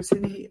or if there's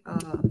any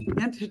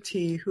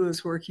entity who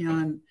is working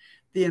on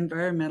the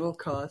environmental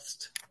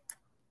cost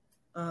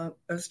of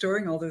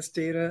storing all this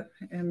data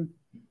and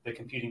the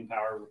computing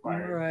power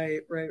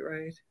required.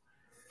 Right.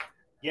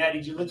 Yeah,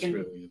 did you look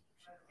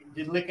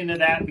into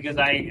that? Because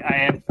I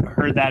have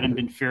heard that and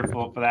been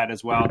fearful for that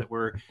as well, that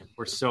we're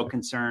so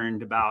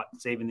concerned about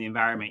saving the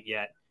environment,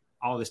 yet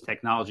all this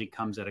technology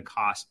comes at a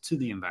cost to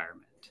the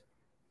environment.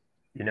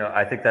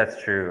 I think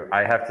that's true.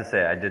 I have to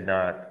say, I did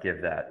not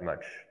give that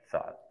much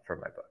thought for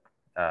my book.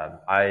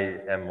 I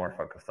am more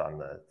focused on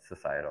the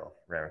societal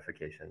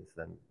ramifications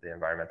than the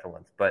environmental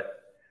ones. But,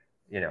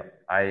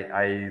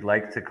 I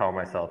like to call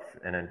myself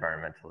an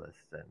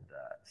environmentalist. And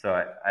so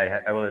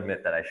I will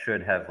admit that I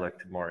should have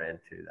looked more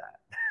into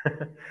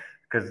that.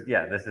 Because,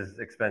 this is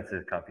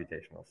expensive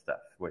computational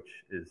stuff, which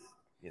is,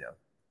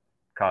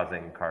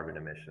 causing carbon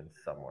emissions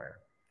somewhere.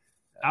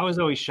 I was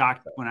always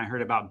shocked when I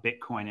heard about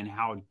Bitcoin and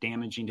how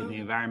damaging to the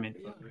environment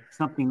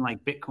something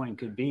like Bitcoin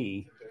could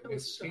be.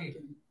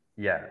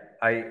 Yeah,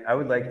 I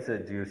would like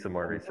to do some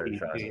more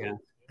research on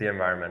the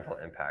environmental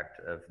impact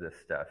of this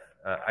stuff.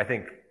 I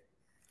think,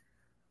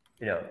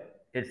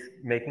 it's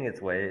making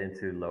its way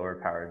into lower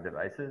powered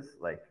devices,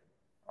 like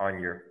on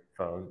your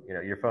phone.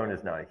 Your phone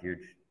is now a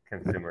huge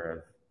consumer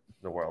of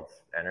the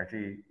world's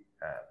energy.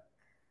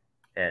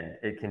 And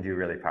it can do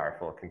really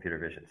powerful computer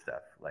vision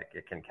stuff. Like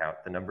it can count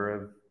the number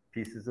of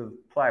pieces of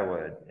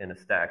plywood in a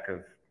stack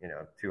of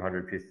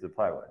 200 pieces of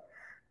plywood.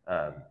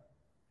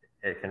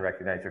 It can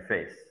recognize your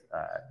face.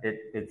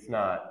 It's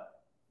not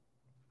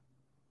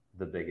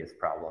the biggest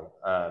problem,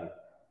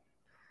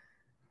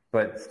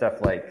 but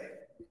stuff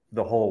like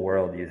the whole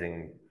world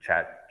using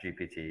Chat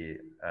GPT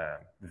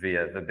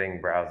via the Bing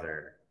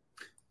browser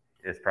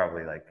is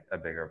probably like a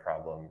bigger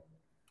problem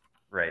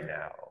right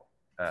now.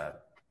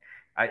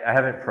 I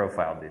haven't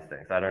profiled these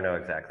things. I don't know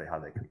exactly how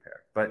they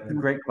compare, but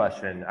great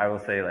question. I will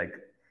say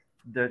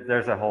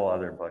there's a whole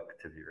other book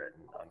to be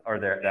written on, or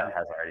that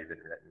has already been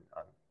written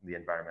on the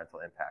environmental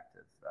impact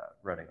of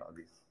running all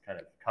these kind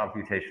of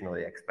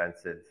computationally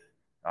expensive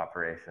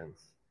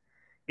operations.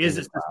 Is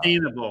it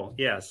sustainable?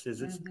 Yes.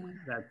 Is it?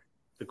 That's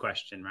the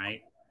question,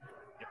 right?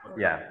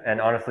 Yeah, and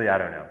honestly, I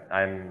don't know.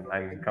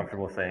 I'm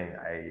comfortable saying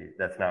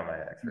that's not my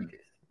expertise.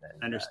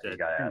 And, Understood. You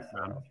got to ask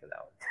someone else for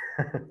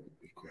that one.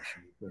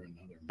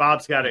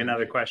 Bob's got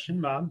another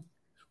question. Bob.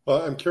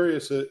 Well, I'm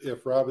curious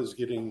if Rob is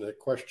getting the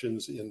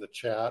questions in the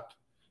chat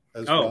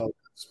as well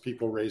as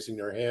people raising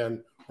their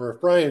hand, or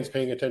if Brian's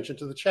paying attention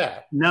to the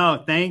chat.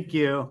 No, thank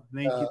you.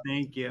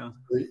 Thank you.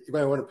 You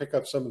might want to pick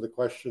up some of the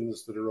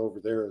questions that are over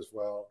there as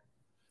well.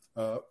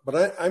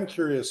 But I'm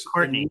curious,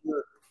 Courtney,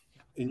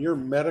 in your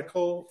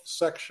medical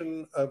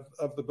section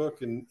of the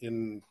book,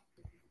 in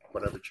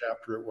whatever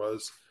chapter it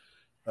was,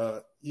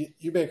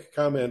 you make a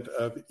comment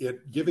of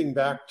it giving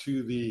back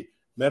to the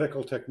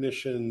medical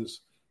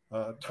technicians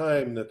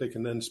time that they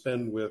can then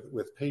spend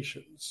with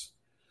patients.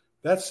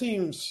 That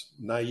seems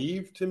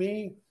naive to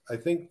me. I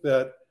think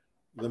that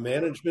the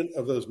management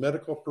of those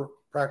medical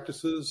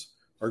practices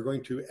are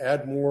going to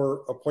add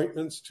more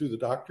appointments to the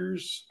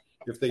doctors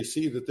if they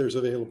see that there's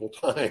available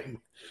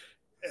time.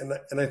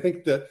 And I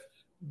think that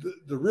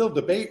the real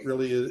debate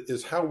really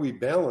is how we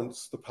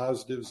balance the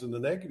positives and the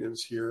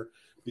negatives here,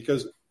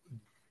 because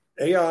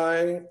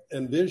AI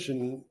and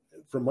vision,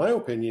 from my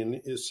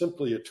opinion, is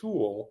simply a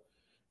tool.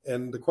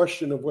 And the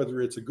question of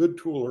whether it's a good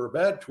tool or a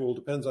bad tool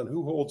depends on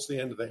who holds the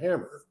end of the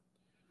hammer.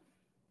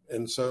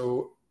 And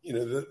so,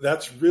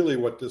 that's really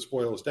what this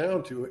boils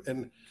down to.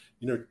 And,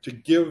 to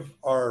give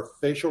our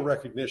facial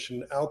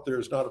recognition out there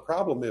is not a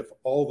problem if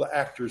all the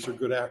actors are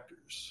good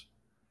actors,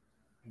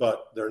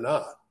 but they're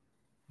not.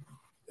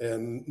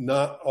 And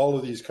not all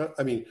of these,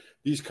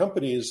 these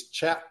companies,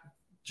 Chat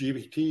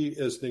GPT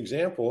as an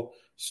example,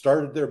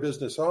 started their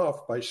business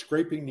off by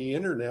scraping the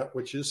internet,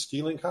 which is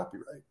stealing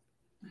copyright,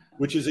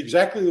 which is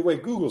exactly the way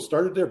Google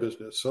started their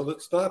business. So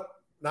that's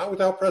not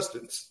without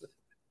precedence.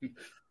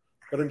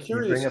 But I'm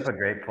curious. You bring up a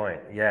great point.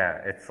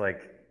 Yeah, it's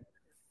like,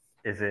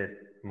 is it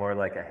more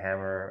like a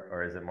hammer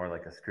or is it more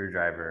like a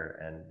screwdriver?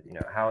 And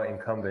how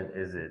incumbent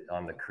is it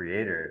on the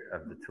creator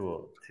of the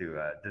tool to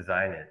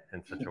design it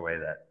in such a way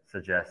that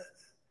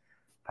suggests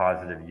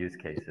positive use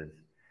cases?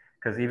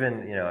 Because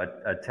even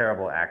a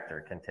terrible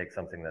actor can take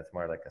something that's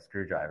more like a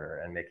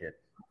screwdriver and make it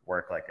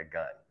work like a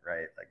gun,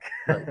 right?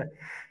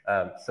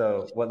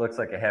 So what looks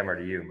like a hammer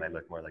to you might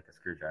look more like a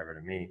screwdriver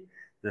to me.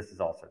 This is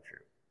also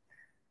true.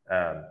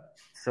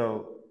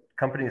 So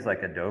companies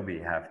like Adobe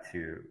have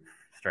to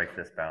strike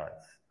this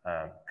balance.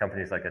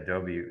 Companies like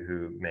Adobe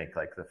who make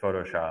like the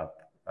Photoshop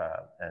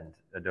and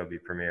Adobe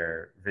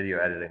Premiere video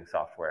editing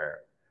software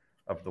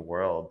of the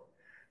world,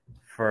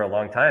 for a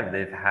long time,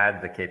 they've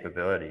had the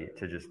capability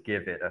to just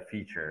give it a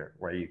feature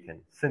where you can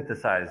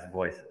synthesize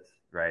voices,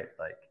 right?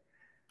 Like,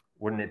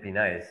 wouldn't it be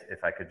nice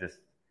if I could just,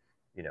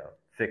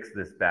 fix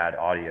this bad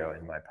audio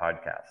in my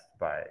podcast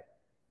by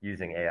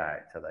using AI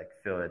to like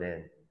fill it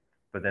in?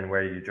 But then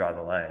where do you draw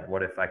the line?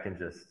 What if I can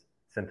just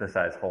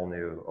synthesize whole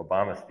new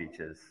Obama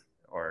speeches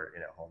or,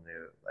 whole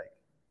new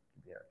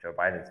Joe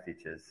Biden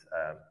speeches?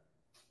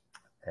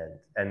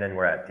 And then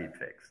we're at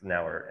deepfakes.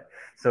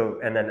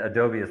 And then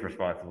Adobe is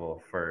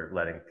responsible for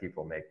letting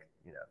people make,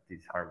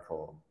 these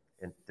harmful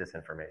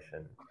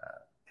disinformation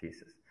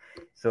pieces.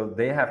 So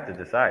they have to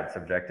decide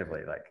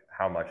subjectively, like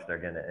how much they're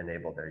going to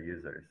enable their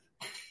users.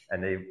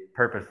 And they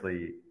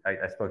purposely,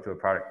 I spoke to a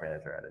product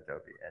manager at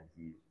Adobe, and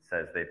he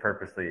says they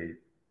purposely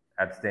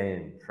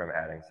abstain from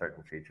adding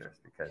certain features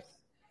because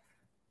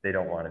they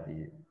don't want to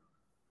be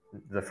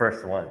the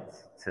first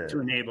ones to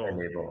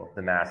enable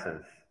the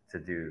masses to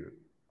do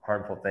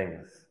harmful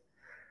things.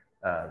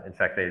 In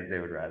fact, they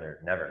would rather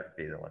never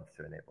be the ones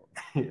to enable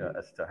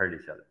us to hurt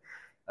each other.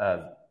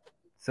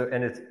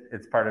 And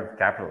it's part of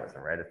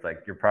capitalism, right? It's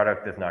like your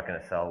product is not going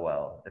to sell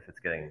well if it's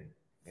getting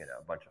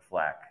a bunch of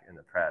flack in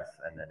the press,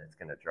 and then it's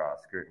going to draw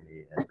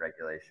scrutiny and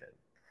regulation.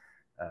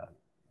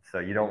 So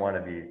you don't want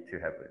to be too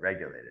heavily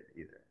regulated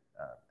either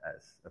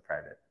as a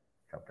private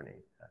company,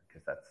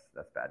 because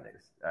that's bad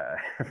news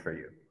for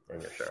you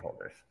and your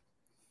shareholders.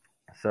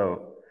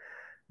 So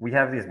we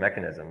have these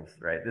mechanisms,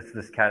 right?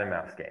 This cat and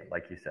mouse game,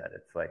 like you said.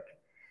 It's like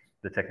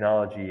the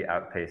technology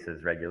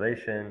outpaces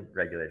regulation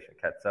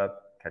catches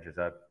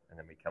up, and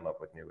then we come up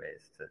with new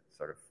ways to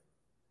sort of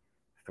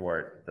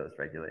thwart those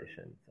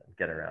regulations and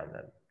get around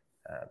them.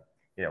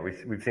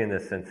 We've seen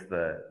this since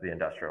the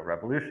Industrial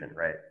Revolution,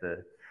 right?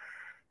 The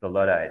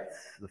Luddites,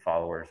 the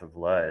followers of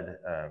Ludd,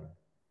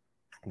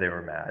 they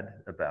were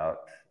mad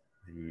about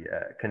the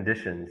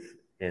conditions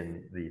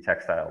in the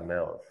textile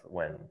mills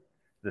when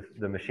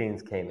the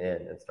machines came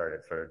in and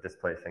started sort of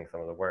displacing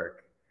some of the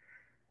work.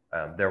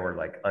 There were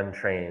like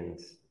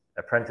untrained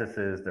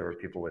apprentices. There were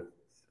people with,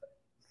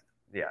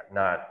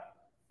 not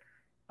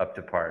up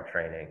to par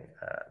training,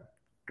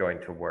 going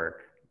to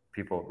work,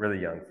 people, really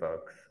young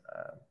folks.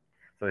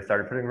 So they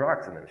started putting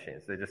rocks in the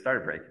machines. They just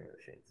started breaking the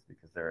machines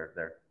because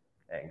they're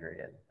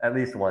angry. And at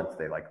least once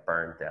they like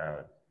burned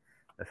down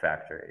the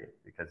factory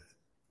because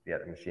the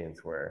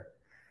machines were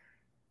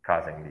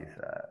causing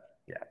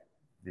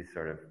these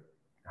sort of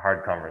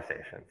hard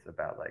conversations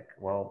about like,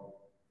 well,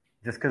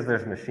 just because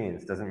there's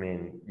machines doesn't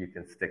mean you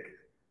can stick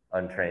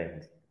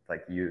untrained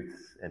like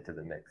youths into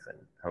the mix and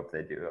hope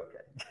they do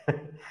okay.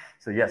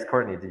 So yes,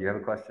 Courtney, do you have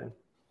a question?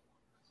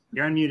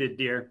 You're unmuted,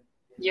 dear.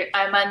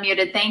 I'm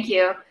unmuted. Thank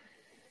you.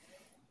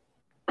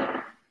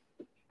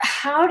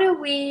 How do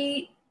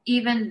we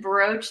even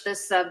broach the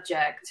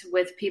subject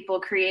with people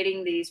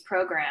creating these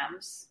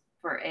programs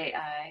for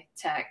AI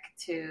tech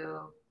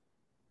to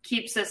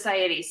keep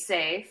society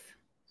safe?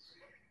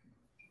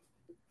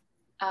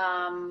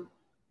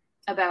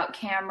 About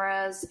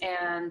cameras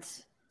and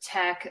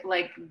tech,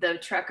 like the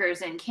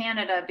truckers in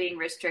Canada being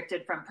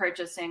restricted from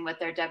purchasing with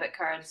their debit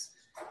cards.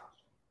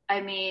 I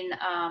mean,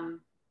 I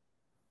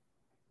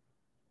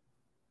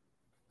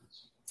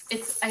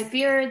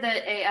fear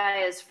that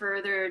AI is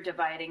further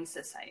dividing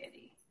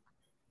society,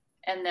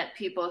 and that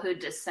people who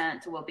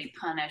dissent will be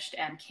punished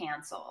and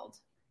canceled,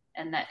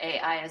 and that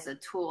AI is a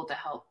tool to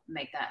help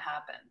make that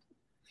happen.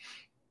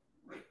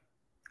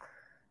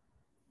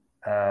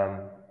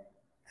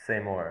 Say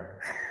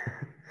more.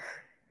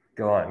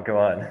 Go on.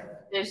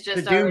 There's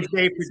just the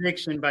doomsday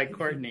prediction by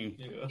Courtney.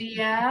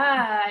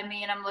 Yeah, I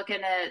mean, I'm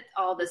looking at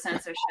all the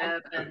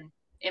censorship and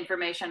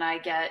information I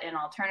get in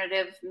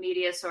alternative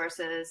media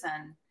sources.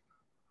 And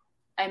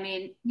I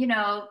mean,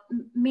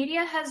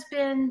 media has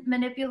been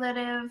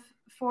manipulative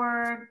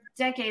for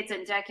decades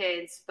and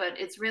decades, but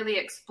it's really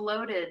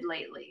exploded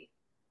lately.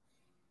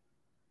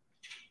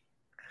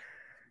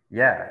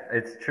 Yeah,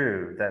 it's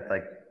true that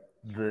like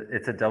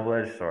it's a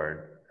double-edged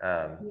sword.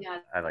 I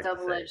like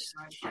double-edged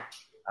sword.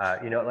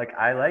 Like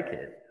I like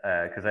it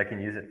because I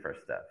can use it for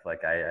stuff.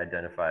 Like I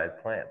identify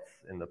plants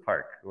in the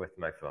park with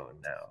my phone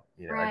now.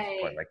 Right. I just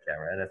point my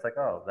camera and it's like,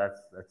 oh,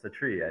 that's a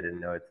tree. I didn't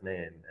know its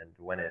name and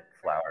when it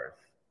flowers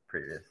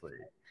previously.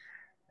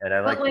 And I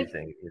like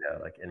using,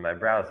 like in my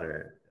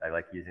browser, I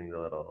like using the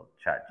little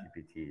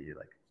ChatGPT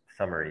like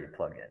summary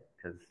plugin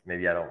because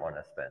maybe I don't want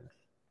to spend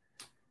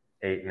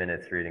 8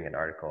 minutes reading an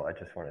article. I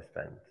just want to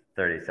spend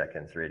 30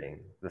 seconds reading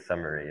the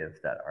summary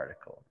of that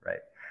article,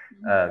 right?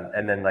 Mm-hmm.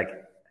 And then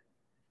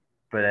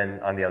but then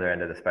on the other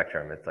end of the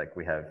spectrum, it's like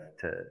we have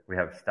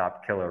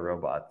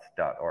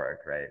stopkillerrobots.org,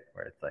 right?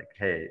 Where it's like,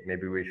 hey,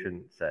 maybe we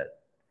shouldn't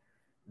set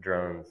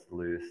drones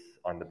loose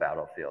on the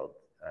battlefield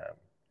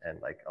and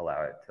like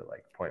allow it to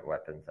like point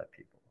weapons at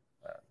people.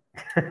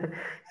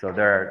 So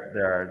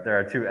there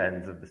are two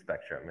ends of the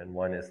spectrum, and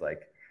one is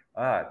like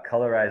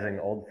colorizing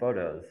old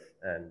photos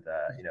and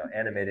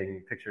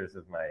animating pictures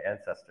of my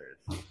ancestors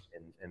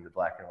in the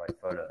black and white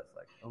photos.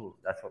 Like, oh,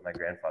 that's what my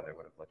grandfather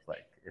would have looked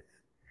like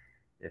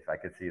if I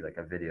could see like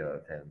a video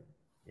of him,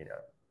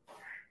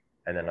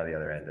 And then on the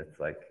other end, it's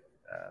like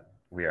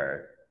we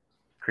are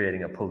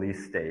creating a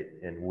police state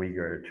in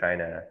Uyghur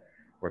China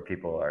where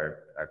people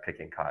are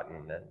picking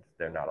cotton and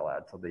they're not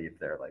allowed to leave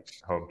their like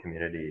home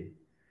community,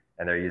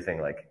 and they're using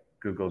like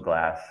Google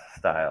Glass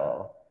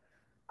style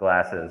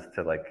glasses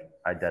to like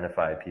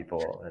identify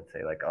people and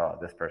say like, oh,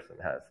 this person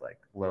has like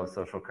low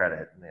social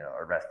credit,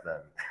 arrest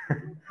them.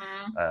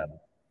 Mm-hmm.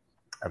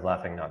 I'm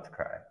laughing not to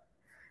cry.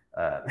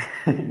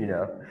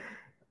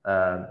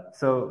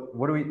 So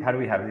how do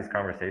we have these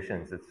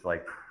conversations? It's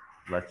like,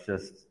 let's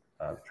just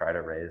try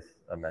to raise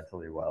a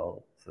mentally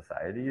well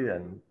society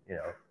and,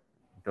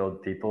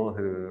 build people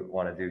who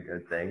want to do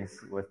good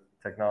things with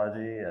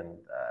technology and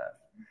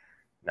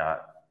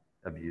not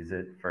abuse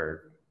it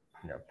for,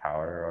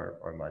 power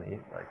or money.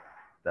 Like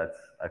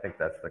I think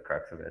that's the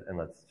crux of it. And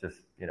let's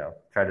just,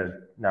 try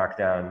to knock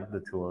down the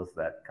tools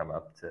that come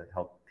up to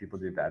help people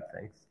do bad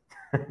things.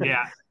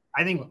 Yeah.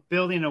 I think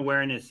building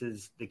awareness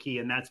is the key,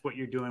 and that's what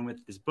you're doing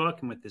with this book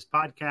and with this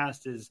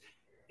podcast is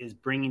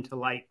bringing to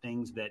light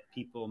things that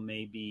people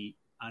may be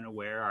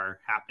unaware are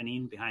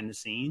happening behind the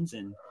scenes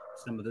and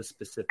some of the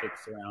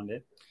specifics around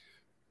it.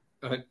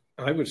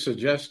 I would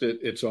suggest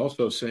it's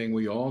also saying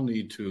we all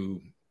need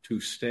to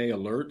stay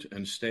alert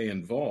and stay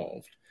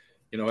involved.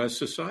 As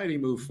society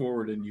moved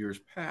forward in years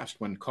past,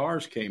 when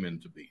cars came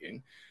into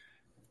being,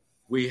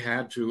 we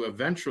had to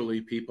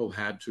eventually, people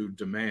had to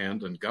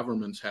demand, and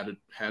governments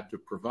had to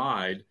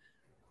provide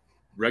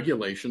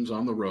regulations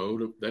on the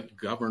road that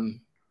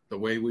govern the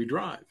way we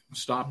drive: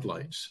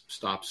 stoplights,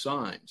 stop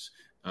signs,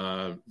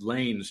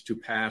 lanes to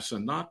pass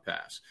and not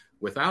pass.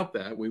 Without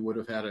that, we would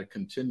have had a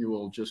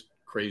continual, just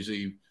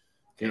crazy,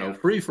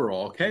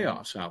 free-for-all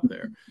chaos out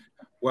there.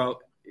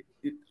 Well,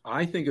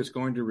 I think it's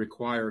going to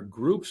require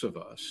groups of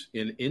us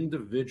in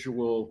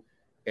individual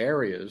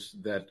areas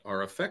that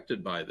are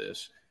affected by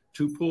this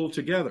to pull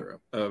together.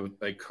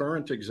 A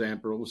current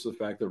example is the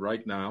fact that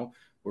right now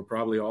we're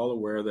probably all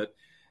aware that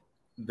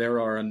there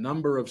are a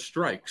number of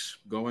strikes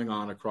going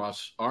on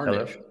across our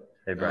nation.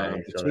 Hey,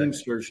 Brian. The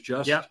Teamsters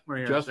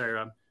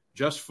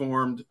just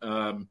formed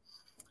a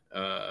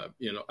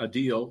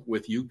deal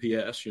with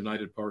UPS,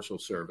 United Parcel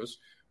Service.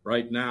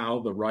 Right now,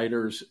 the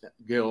Writers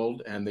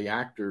Guild and the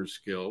Actors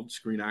Guild,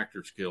 Screen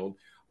Actors Guild,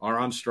 are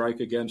on strike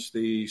against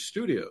the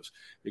studios,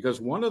 because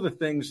one of the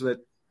things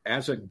that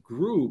as a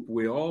group,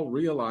 we all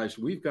realized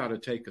we've got to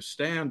take a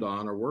stand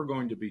on, or we're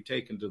going to be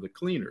taken to the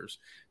cleaners.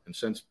 And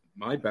since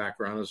my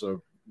background as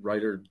a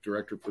writer,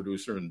 director,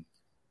 producer, and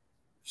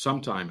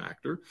sometime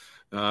actor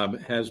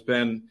has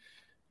been,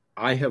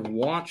 I have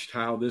watched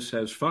how this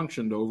has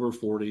functioned over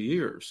 40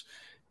 years.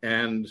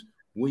 And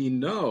we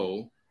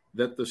know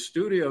that the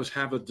studios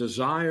have a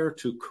desire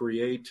to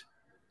create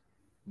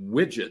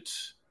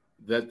widgets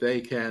that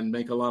they can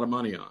make a lot of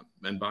money on.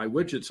 And by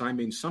widgets, I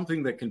mean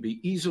something that can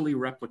be easily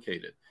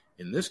replicated.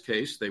 In this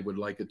case, they would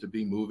like it to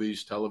be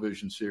movies,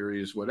 television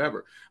series,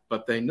 whatever.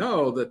 But they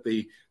know that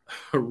the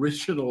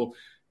original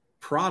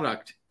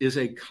product is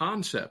a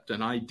concept,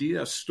 an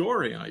idea, a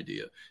story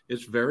idea.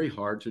 It's very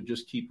hard to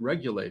just keep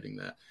regulating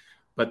that.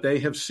 But they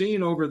have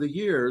seen over the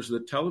years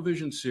that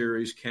television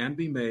series can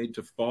be made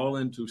to fall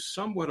into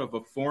somewhat of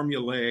a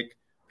formulaic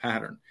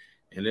pattern.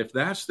 And if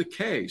that's the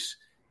case,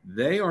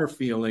 they are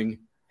feeling,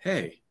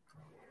 hey,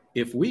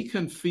 if we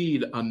can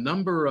feed a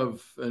number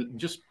of,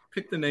 just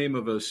pick the name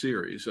of a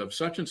series, of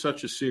such and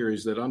such a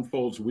series that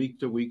unfolds week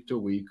to week to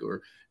week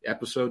or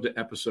episode to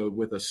episode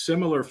with a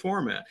similar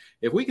format,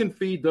 if we can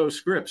feed those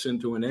scripts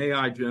into an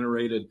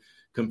AI-generated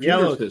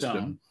computer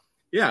system,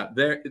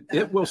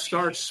 it will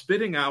start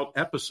spitting out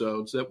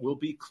episodes that will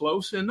be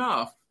close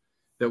enough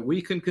that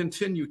we can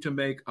continue to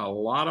make a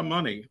lot of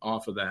money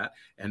off of that.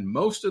 And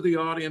most of the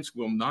audience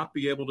will not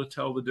be able to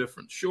tell the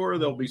difference. Sure,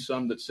 there'll be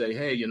some that say,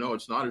 hey,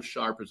 it's not as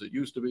sharp as it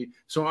used to be,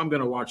 so I'm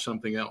going to watch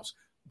something else.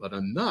 But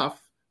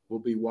enough will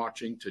be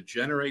watching to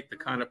generate the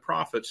kind of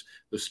profits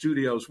the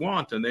studios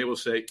want. And they will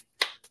say,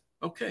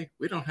 okay,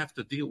 we don't have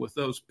to deal with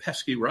those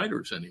pesky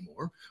writers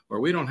anymore, or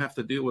we don't have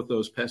to deal with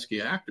those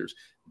pesky actors.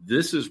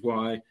 This is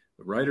why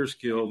the Writers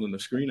Guild and the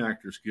Screen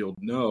Actors Guild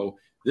know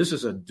this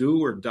is a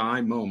do or die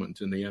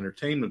moment in the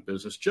entertainment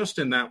business, just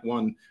in that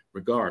one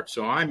regard.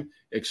 So I'm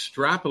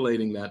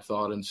extrapolating that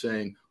thought and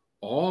saying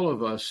all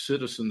of us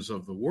citizens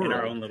of the world, in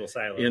our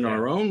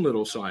own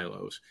little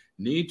silos,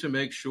 need to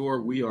make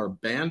sure we are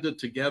banded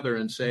together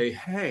and say,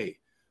 hey,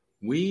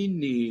 we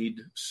need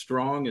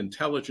strong,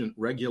 intelligent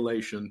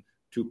regulation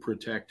to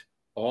protect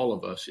all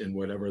of us in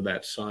whatever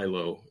that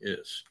silo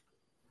is.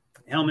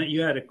 Helmut,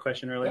 you had a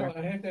question earlier. Well,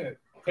 I had a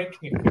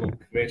technical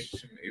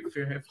question. If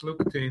you have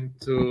looked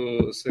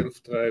into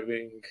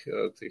self-driving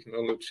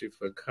technology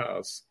for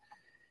cars,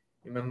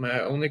 my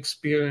own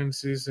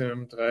experience is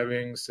I'm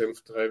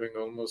self-driving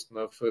almost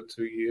now for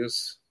 2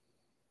 years,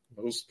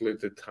 mostly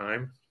the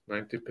time,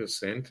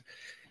 90%.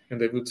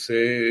 And I would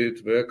say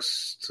it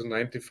works to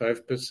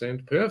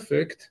 95%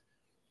 perfect,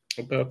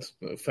 about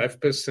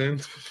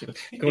 5%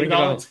 going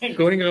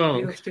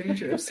wrong.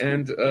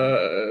 And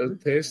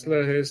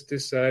Tesla has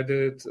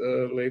decided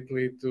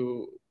lately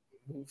to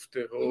move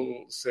the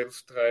whole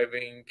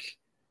self-driving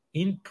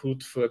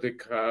input for the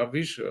car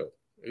visual.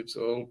 It's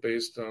all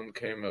based on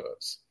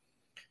cameras.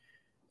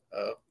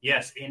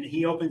 Yes, and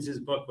he opens his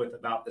book with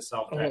about the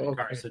self-driving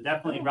car. So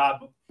definitely,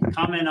 Rob,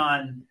 comment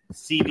on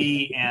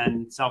CV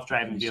and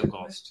self-driving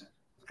vehicles.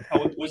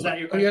 Was that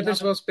your question? Yeah,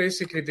 this was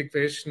basically the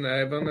question.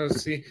 I want to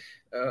see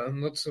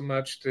not so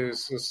much the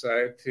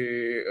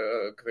society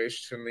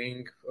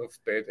questioning of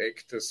bad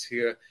actors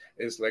here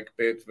as like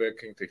bad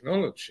working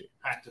technology.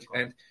 Practical.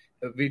 And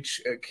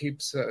which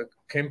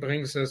can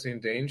bring us in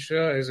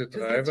danger as a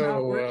driver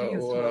or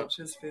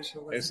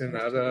as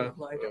another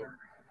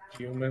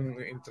human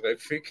in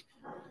traffic,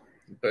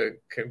 but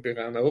can be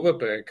run over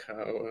by a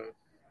car.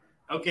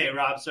 Okay,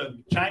 Rob, so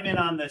chime in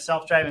on the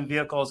self-driving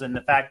vehicles and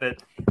the fact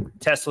that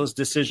Tesla's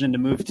decision to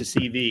move to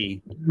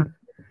CV.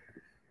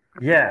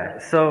 Yeah,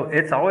 so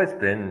it's always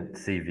been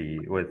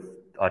CV with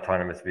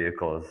autonomous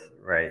vehicles,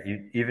 right?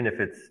 Even if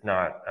it's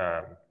not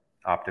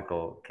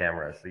optical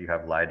cameras. So you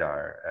have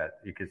LiDAR.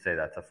 You could say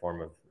that's a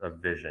form of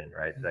vision,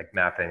 right? Like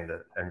mapping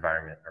the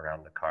environment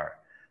around the car.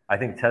 I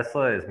think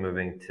Tesla is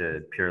moving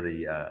to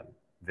purely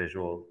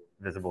visible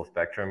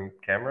spectrum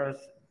cameras,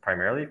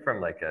 primarily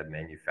from like a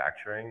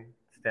manufacturing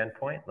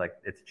standpoint. Like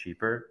it's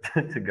cheaper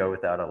to go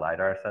without a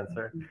LiDAR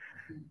sensor.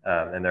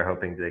 And they're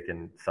hoping they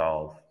can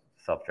solve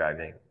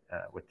self-driving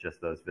with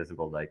just those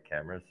visible light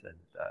cameras.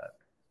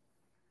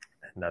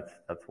 And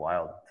that's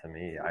wild to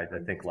me. I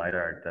think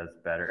LiDAR does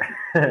better.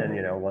 And,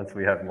 once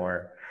we have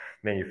more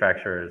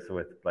manufacturers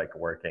with like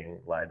working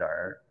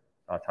LiDAR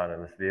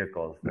autonomous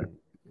vehicles, then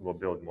we'll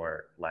build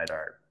more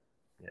LiDAR,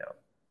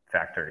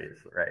 factories,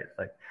 right?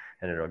 Like,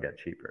 and it'll get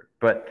cheaper.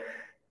 But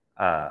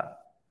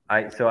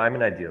so I'm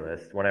an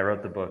idealist. When I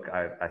wrote the book,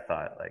 I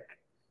thought like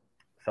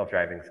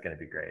self-driving is going to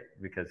be great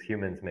because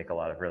humans make a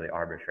lot of really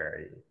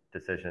arbitrary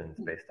decisions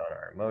based on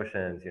our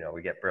emotions.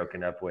 We get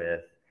broken up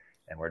with,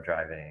 and we're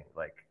driving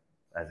like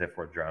as if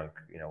we're drunk.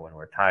 When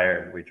we're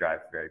tired, we drive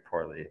very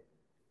poorly.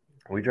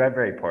 We drive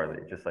very poorly,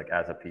 just like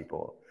as a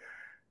people.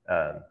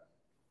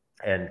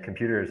 And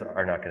computers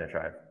are not going to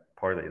drive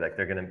poorly. Like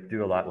they're going to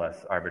do a lot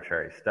less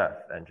arbitrary stuff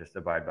and just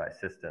abide by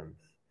systems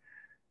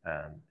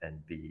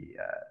and be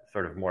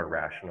sort of more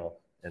rational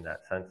in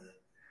that sense.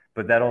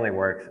 But that only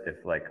works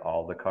if like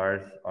all the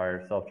cars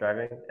are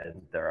self-driving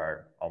and there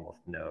are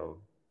almost no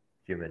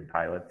human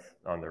pilots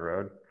on the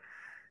road,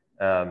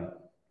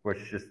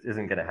 which just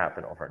isn't going to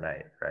happen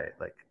overnight, right?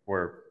 Like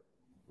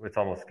it's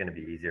almost going to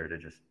be easier to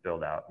just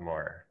build out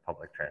more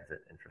public transit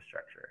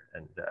infrastructure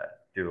and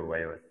do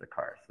away with the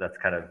cars. That's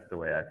kind of the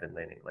way I've been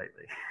leaning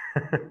lately,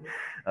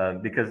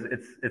 because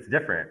it's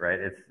different, right?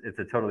 It's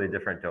a totally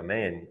different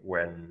domain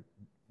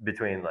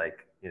between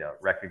like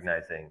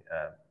recognizing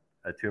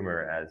a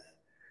tumor as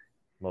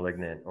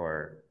malignant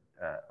or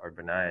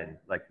benign.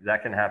 Like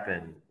that can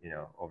happen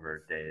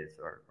over days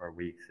or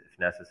weeks if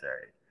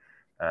necessary.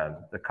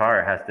 The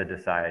car has to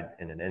decide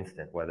in an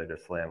instant whether to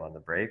slam on the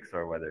brakes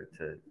or whether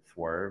to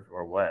swerve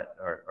or what,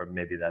 or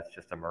maybe that's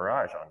just a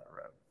mirage on the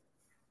road.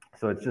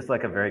 So it's just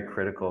like a very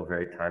critical,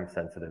 very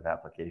time-sensitive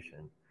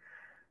application,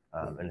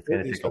 and it's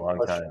going to take a long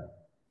time.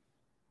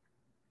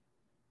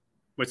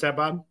 What's that,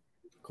 Bob?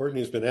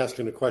 Courtney's been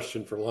asking a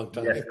question for a long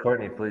time. Yes,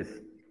 Courtney,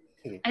 please.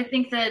 I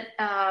think that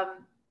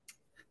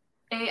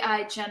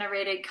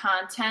AI-generated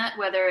content,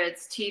 whether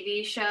it's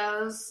TV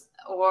shows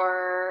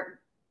or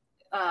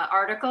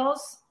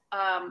articles,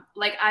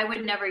 like I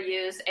would never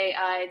use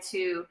AI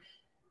to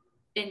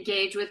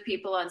engage with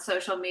people on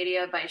social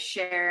media by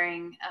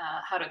sharing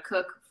how to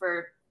cook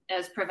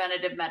as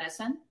preventative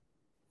medicine,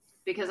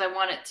 because I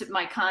want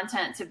my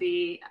content to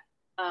be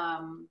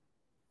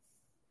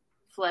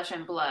flesh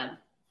and blood.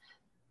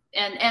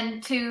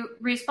 And to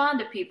respond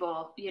to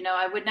people,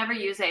 I would never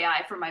use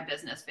AI for my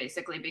business,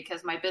 basically,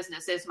 because my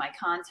business is my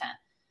content.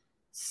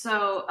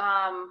 So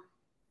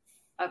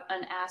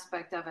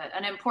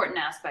an important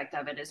aspect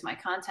of it is my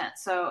content.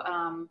 So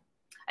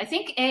I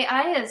think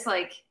AI is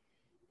like,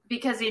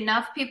 because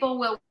enough people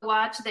will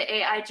watch the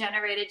AI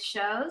generated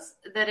shows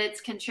that it's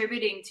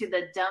contributing to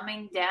the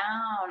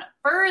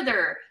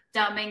further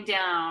dumbing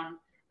down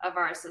of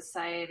our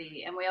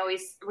society. And we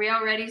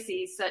already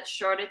see such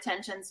short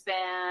attention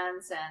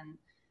spans and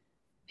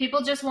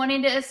people just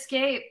wanting to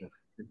escape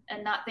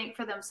and not think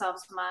for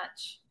themselves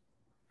much.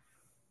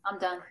 I'm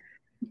done.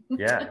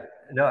 Yeah,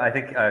 no, I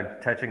think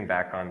touching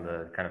back on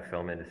the kind of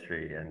film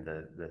industry and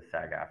the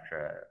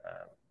SAG-AFTRA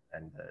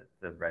and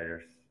the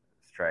writers'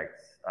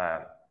 strikes,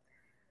 I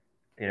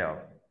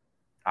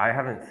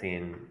haven't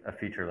seen a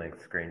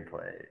feature-length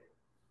screenplay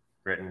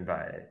written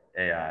by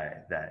AI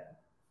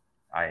that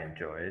I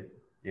enjoyed.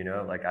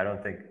 Like I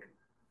don't think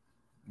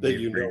that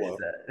you know of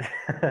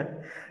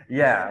that.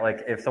 Yeah,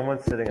 like if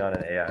someone's sitting on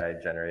an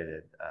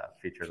AI-generated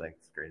feature-length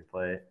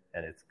screenplay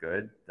and it's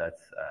good,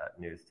 that's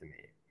news to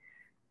me.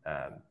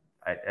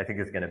 I think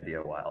it's going to be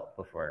a while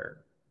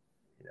before,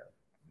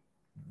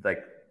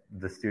 like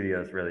the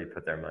studios really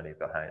put their money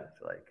behind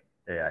like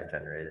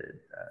AI-generated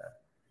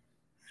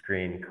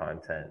screen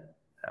content.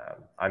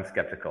 I'm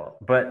skeptical,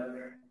 but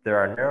there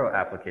are narrow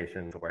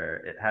applications where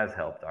it has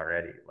helped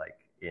already. Like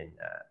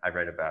I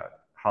read about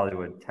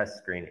Hollywood test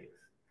screenings,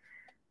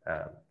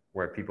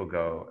 where people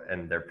go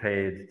and they're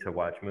paid to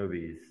watch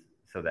movies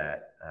so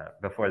that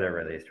before they're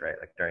released, right?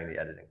 Like during the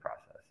editing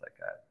process, like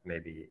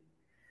maybe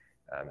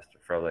Mr.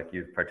 Froelich,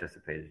 you've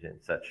participated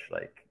in such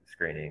like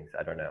screenings.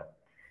 I don't know.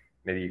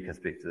 Maybe you can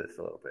speak to this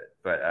a little bit,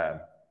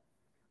 but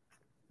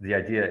the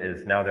idea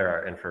is now there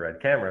are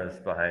infrared cameras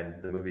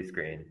behind the movie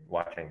screen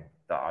watching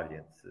the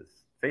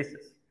audience's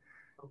faces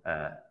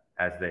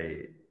as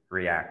they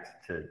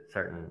react to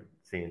certain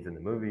scenes in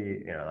the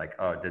movie. Like,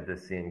 oh, did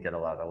this scene get a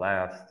lot of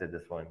laughs? Did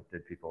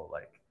people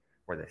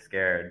were they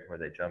scared? Were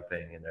they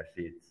jumping in their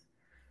seats?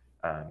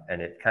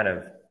 And it kind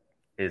of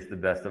is the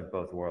best of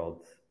both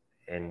worlds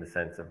in the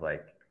sense of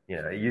like,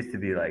 it used to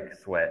be like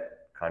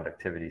sweat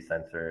conductivity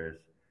sensors.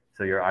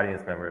 So your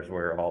audience members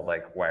were all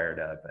like wired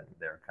up and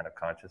they were kind of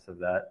conscious of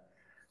that,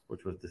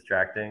 which was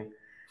distracting.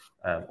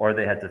 Or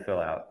they had to fill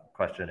out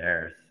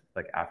questionnaires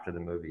like after the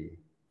movie,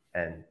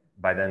 and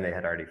by then they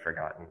had already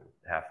forgotten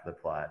half the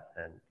plot,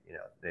 and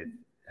they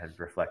had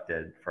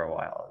reflected for a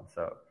while, and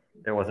so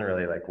it wasn't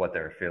really like what they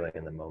were feeling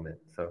in the moment.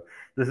 So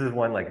this is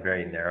one like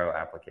very narrow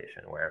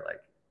application where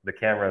like the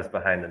cameras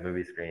behind the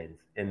movie screens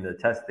in the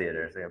test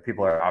theaters,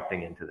 people are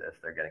opting into this,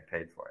 they're getting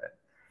paid for it.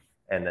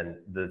 And then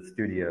the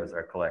studios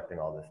are collecting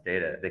all this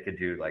data. They could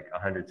do like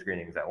 100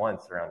 screenings at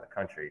once around the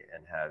country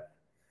and have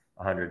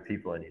 100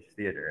 people in each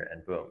theater,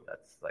 and boom,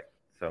 that's like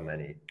so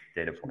many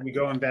data points. We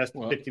go invest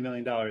 $50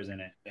 million in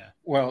it. Yeah.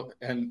 Well,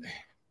 and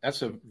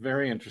that's a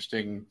very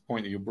interesting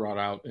point that you brought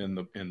out in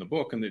the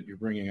book and that you're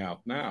bringing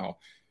out now,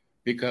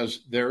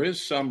 because there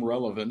is some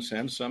relevance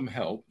and some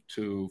help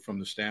from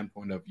the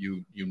standpoint of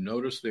you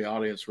notice the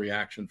audience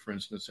reaction, for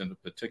instance, in a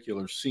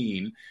particular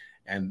scene,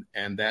 and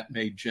that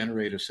may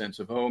generate a sense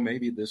of, oh,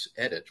 maybe this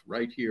edit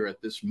right here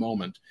at this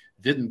moment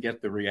didn't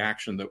get the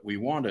reaction that we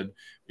wanted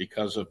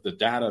because of the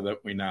data that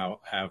we now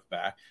have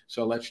back.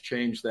 So let's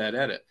change that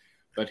edit.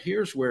 But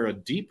here's where a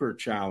deeper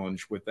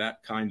challenge with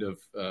that kind of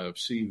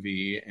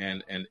CV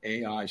and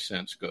AI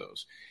sense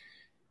goes.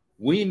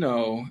 We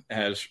know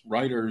as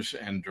writers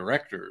and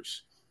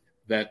directors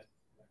that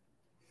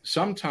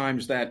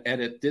sometimes that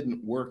edit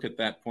didn't work at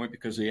that point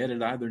because the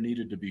edit either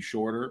needed to be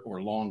shorter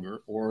or longer,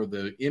 or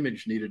the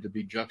image needed to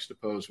be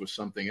juxtaposed with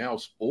something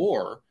else,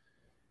 or,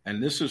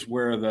 and this is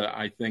where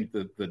I think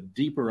that the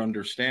deeper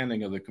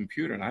understanding of the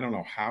computer, and I don't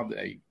know how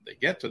they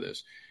get to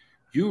this,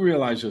 you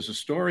realize as a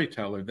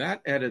storyteller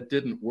that edit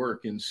didn't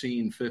work in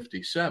scene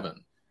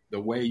 57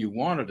 the way you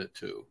wanted it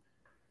to,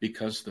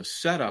 because the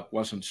setup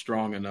wasn't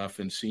strong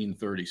enough in scene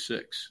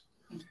 36.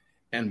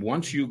 And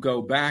once you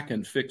go back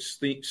and fix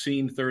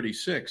scene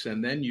 36,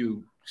 and then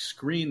you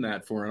screen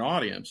that for an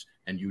audience,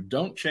 and you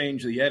don't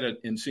change the edit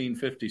in scene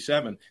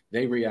 57,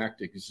 they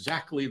react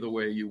exactly the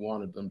way you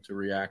wanted them to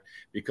react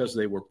because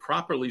they were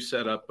properly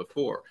set up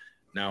before.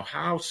 Now,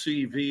 how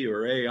CV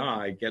or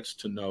AI gets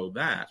to know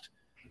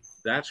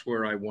that's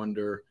where I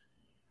wonder,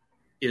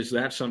 is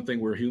that something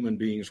where human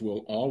beings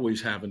will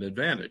always have an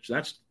advantage?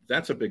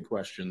 That's a big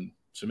question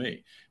to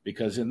me,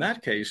 because in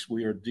that case,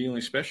 we are dealing,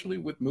 especially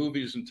with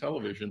movies and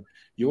television,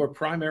 you are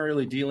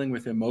primarily dealing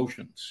with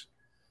emotions.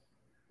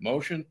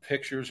 Motion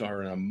pictures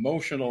are an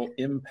emotional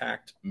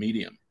impact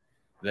medium.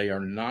 They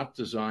are not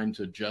designed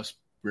to just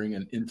bring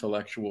an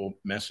intellectual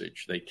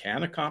message. They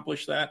can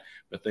accomplish that,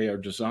 but they are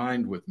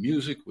designed with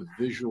music, with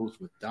visuals,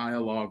 with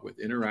dialogue, with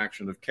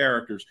interaction of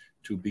characters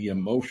to be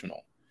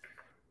emotional.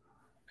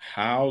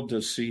 How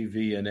does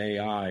CV and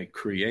AI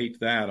create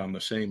that on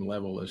the same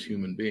level as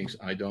human beings?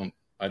 I don't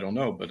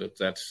know, but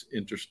that's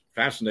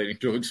fascinating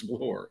to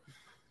explore.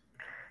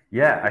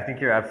 Yeah, I think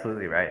you're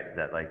absolutely right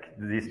that like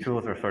these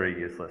tools are sort of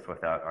useless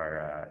without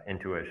our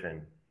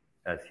intuition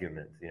as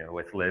humans,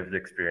 with lived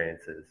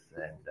experiences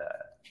and,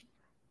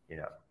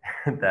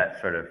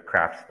 that sort of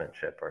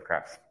craftsmanship or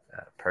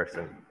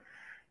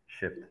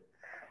craftspersonship.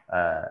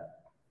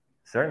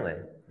 Certainly.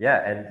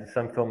 Yeah. And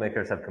some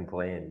filmmakers have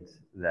complained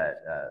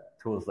that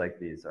tools like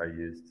these are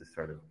used to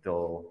sort of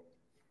dull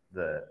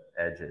the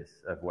edges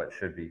of what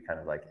should be kind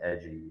of like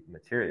edgy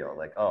material.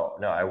 Like, oh,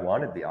 no, I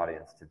wanted the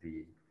audience to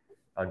be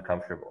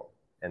uncomfortable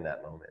in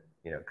that moment,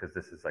 because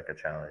this is like a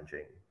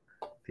challenging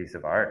piece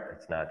of art.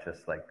 It's not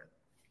just like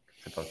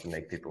supposed to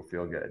make people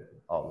feel good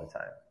all the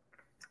time.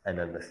 And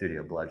then the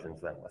studio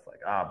bludgeons them with like,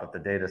 but the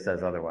data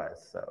says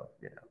otherwise. So,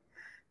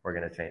 we're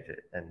going to change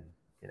it. And,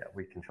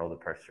 we control the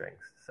purse strings.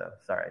 So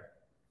sorry.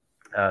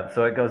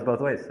 So it goes both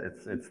ways.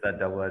 It's that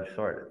double-edged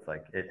sword. It's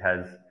like it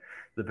has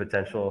the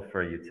potential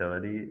for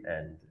utility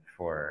and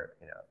for,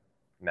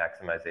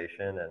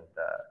 maximization and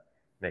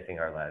making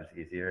our lives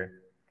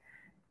easier,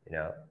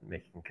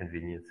 making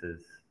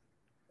conveniences,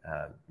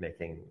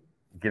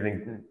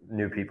 giving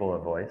new people a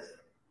voice,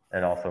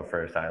 and also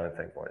for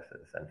silencing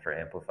voices and for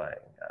amplifying,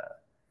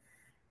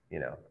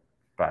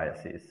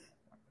 biases,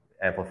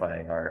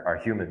 amplifying our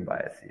human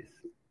biases.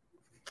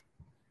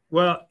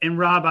 Well, and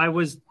Rob,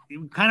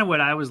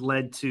 what I was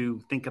led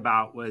to think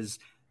about was,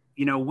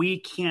 we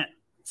can't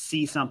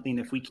see something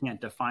if we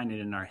can't define it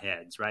in our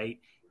heads, right?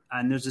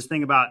 And there's this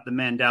thing about the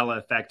Mandela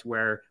effect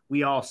where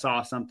we all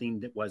saw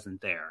something that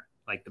wasn't there,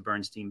 like the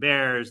Bernstein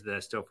Bears,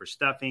 the Stouffer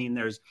stuffing.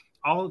 There's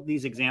all of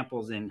these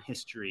examples in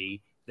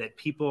history that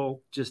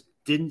people just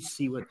didn't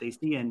see what they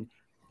see. And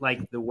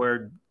like the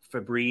word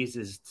Febreze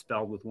is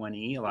spelled with one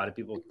E. A lot of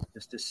people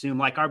just assume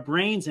like our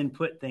brains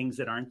input things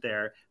that aren't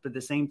there. But at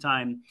the same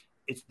time,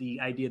 it's the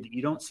idea that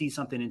you don't see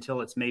something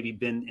until it's maybe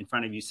been in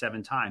front of you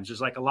 7 times.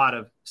 There's like a lot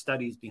of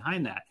studies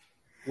behind that.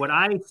 What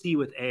I see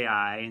with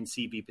AI and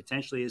CV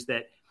potentially is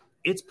that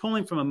it's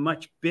pulling from a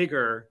much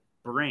bigger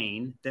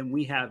brain than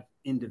we have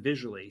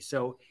individually.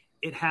 So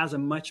it has a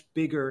much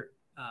bigger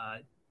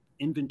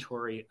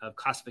inventory of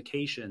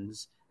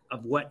classifications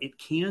of what it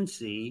can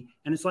see.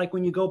 And it's like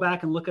when you go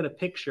back and look at a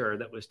picture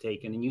that was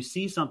taken and you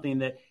see something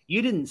that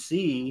you didn't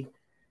see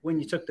when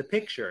you took the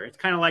picture. It's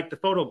kind of like the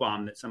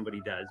photobomb that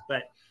somebody does.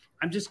 But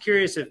I'm just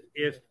curious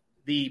if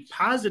the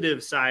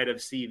positive side of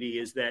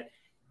CV is that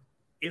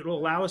it will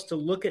allow us to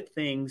look at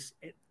things,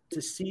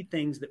 to see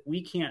things that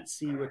we can't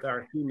see with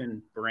our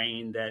human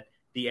brain that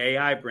the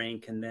AI brain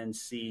can then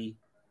see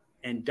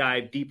and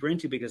dive deeper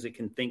into because it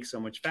can think so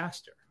much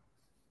faster.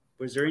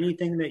 Was there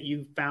anything that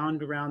you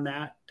found around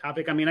that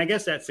topic? I mean, I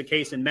guess that's the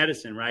case in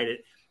medicine, right?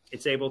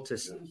 It's able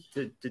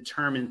to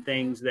determine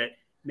things that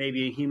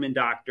maybe a human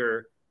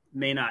doctor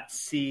may not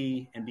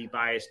see and be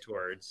biased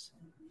towards.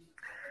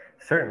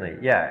 Certainly,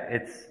 yeah.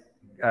 It's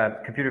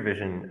computer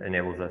vision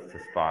enables us to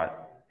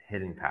spot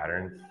hidden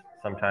patterns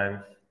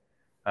sometimes.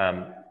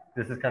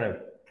 This is kind of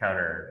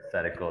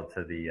counter-setical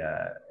to the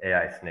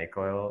AI snake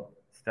oil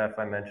stuff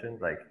I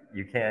mentioned. Like,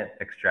 you can't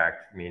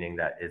extract meaning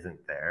that isn't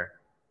there.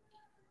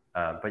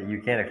 But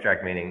you can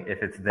extract meaning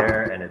if it's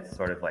there and it's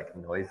sort of like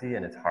noisy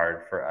and it's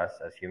hard for us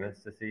as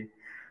humans to see.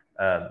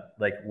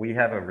 Like, we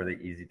have a really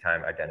easy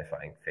time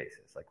identifying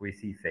faces. Like, we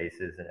see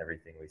faces in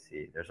everything we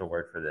see. There's a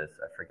word for this.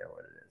 I forget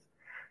what it is.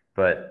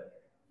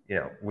 But, you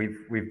know,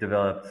 we've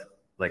developed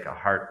like a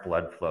heart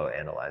blood flow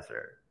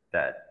analyzer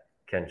that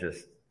can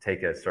just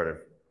take a sort of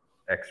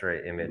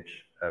X-ray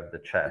image of the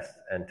chest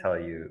and tell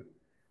you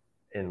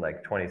in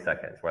like 20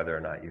 seconds whether or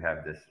not you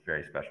have this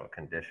very special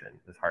condition,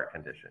 this heart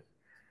condition.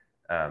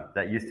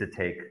 That used to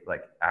take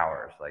like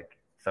hours, like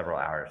several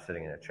hours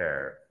sitting in a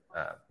chair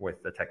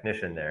with the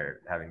technician there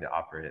having to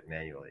operate it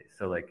manually.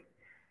 So like,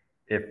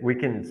 if we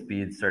can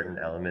speed certain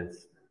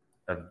elements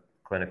of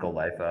clinical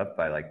life up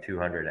by like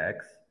 200x,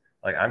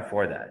 like I'm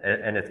for that.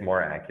 And it's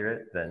more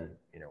accurate than,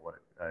 you know, what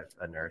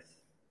a nurse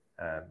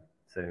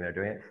sitting there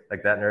doing it.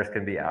 Like, that nurse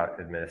can be out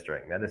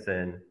administering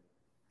medicine.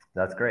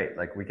 That's great.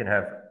 Like, we can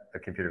have a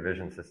computer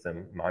vision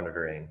system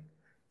monitoring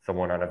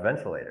someone on a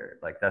ventilator.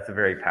 Like, that's a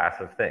very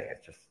passive thing.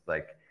 It's just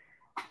like,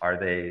 are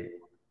they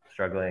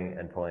struggling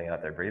and pulling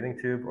out their breathing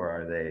tube, or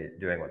are they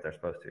doing what they're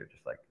supposed to,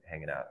 just like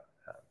hanging out,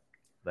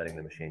 letting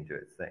the machine do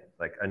its thing?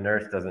 Like, a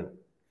nurse doesn't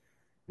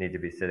need to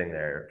be sitting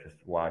there just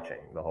watching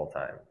the whole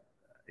time.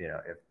 You know,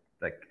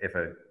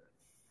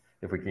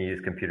 if we can use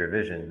computer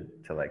vision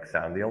to like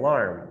sound the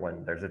alarm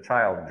when there's a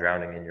child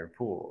drowning in your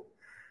pool,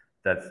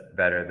 that's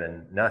better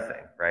than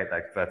nothing, right?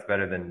 Like, that's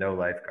better than no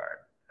lifeguard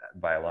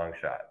by a long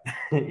shot.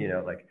 You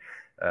know, like,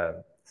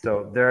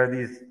 so there are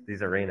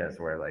these arenas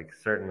where, like,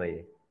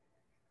 certainly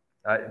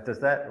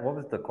what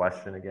was the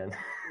question again?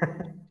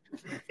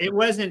 It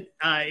wasn't,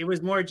 it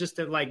was more just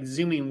of like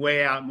zooming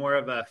way out, more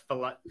of a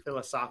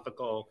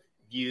philosophical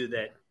view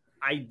that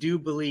I do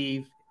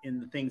believe in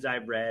the things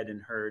I've read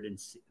and heard, and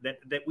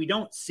that we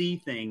don't see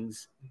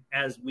things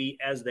as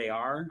they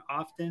are.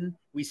 Often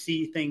we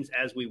see things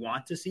as we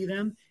want to see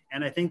them.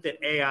 And I think that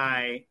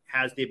AI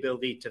has the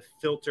ability to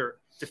filter,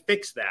 to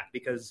fix that,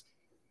 because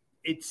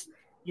it's,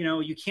 you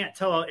know, you can't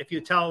tell, if you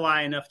tell a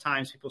lie enough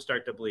times, people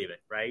start to believe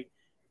it, right?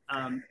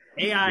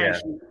 AI,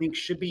 I think,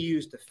 should be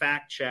used to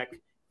fact check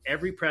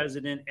every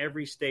president,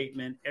 every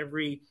statement,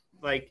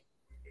 like,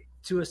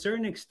 to a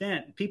certain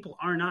extent, people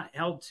are not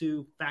held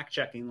to fact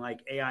checking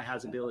like AI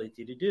has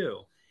ability to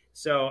do.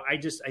 So I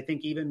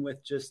think even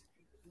with just,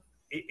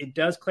 it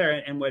does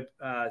clear. And what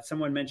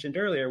someone mentioned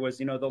earlier was,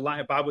 you know, the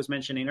line Bob was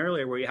mentioning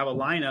earlier, where you have a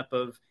lineup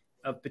of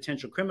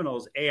potential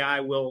criminals,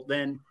 AI will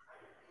then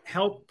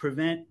help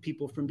prevent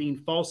people from being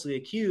falsely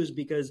accused,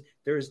 because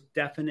there's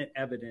definite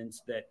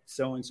evidence that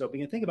so-and-so, we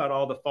can think about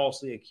all the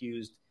falsely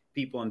accused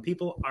people, and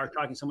people are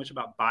talking so much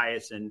about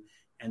bias and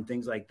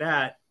things like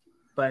that.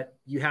 But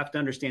you have to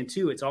understand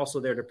too, it's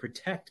also there to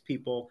protect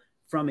people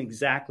from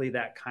exactly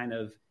that kind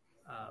of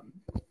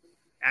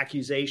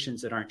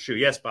accusations that aren't true.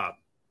 Yes, Bob.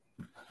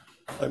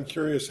 I'm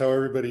curious how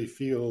everybody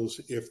feels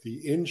if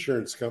the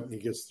insurance company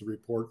gets the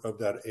report of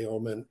that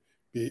ailment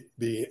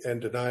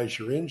and denies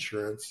your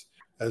insurance,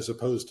 as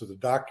opposed to the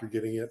doctor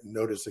getting it and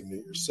noticing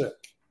that you're sick.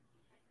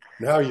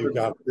 Now you've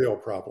got a real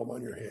problem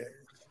on your hands.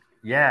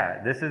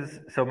 Yeah,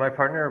 so my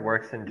partner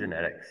works in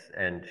genetics,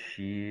 and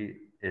she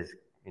is,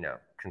 you know,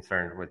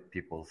 concerned with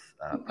people's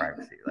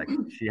privacy. Like,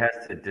 she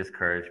has to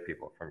discourage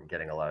people from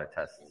getting a lot of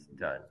tests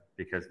done,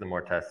 because the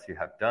more tests you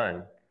have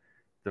done,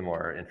 the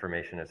more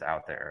information is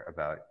out there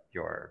about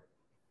your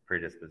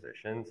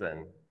predispositions,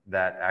 and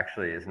that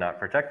actually is not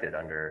protected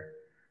under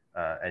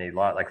any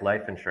law. Like,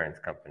 life insurance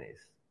companies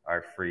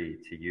are free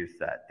to use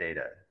that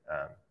data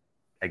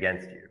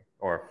against you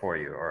or for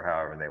you, or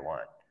however they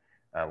want.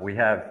 We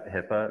have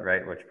HIPAA,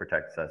 right, which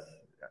protects us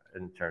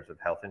in terms of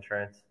health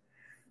insurance.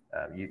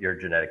 Your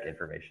genetic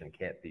information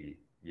can't be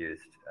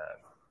used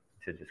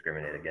to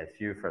discriminate against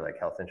you for like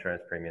health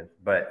insurance premiums,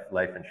 but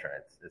life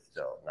insurance is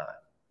still not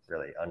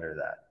really under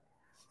that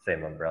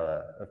same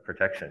umbrella of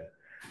protection.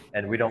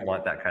 And we don't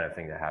want that kind of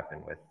thing to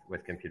happen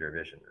with computer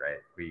vision, right?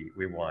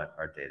 We want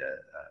our data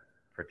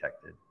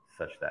protected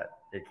such that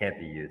it can't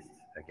be used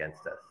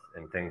against us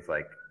in things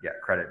like,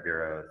 credit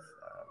bureaus,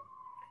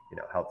 you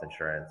know, health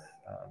insurance,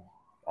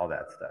 all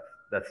that stuff.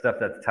 That stuff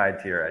that's tied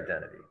to your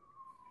identity.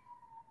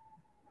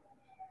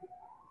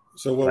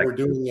 So what we're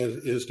doing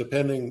is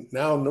depending,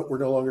 now we're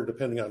no longer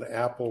depending on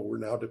Apple, we're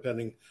now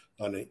depending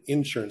on an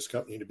insurance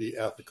company to be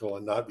ethical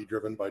and not be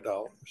driven by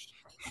dollars.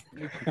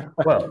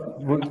 Well,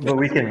 but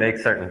we can make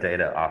certain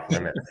data off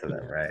limits to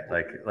them, right?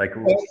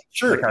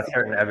 Sure. Like how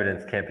certain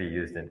evidence can't be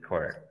used in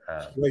court.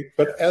 Right,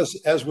 but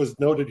as was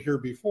noted here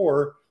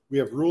before, we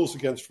have rules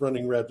against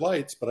running red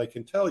lights, but I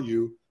can tell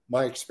you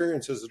my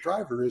experience as a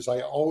driver is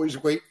I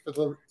always wait for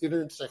the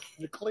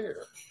intersection to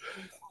clear.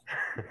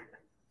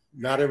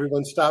 Not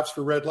everyone stops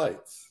for red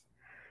lights.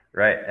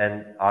 Right,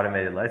 and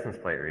automated license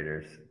plate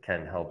readers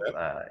can help,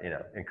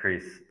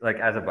 increase. Like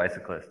as a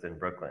bicyclist in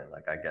Brooklyn,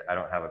 like I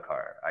don't have a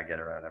car. I get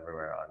around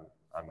everywhere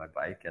on my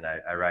bike, and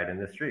I ride in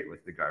the street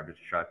with the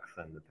garbage trucks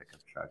and the pickup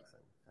trucks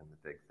and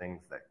the big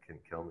things that can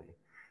kill me.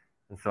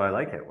 And so I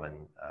like it when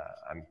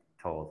I'm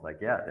told, like,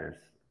 yeah,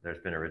 there's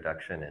been a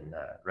reduction in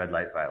red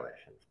light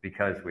violations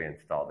because we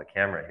installed a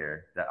camera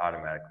here that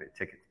automatically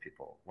tickets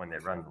people when they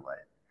run the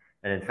light.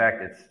 And in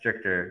fact, it's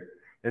stricter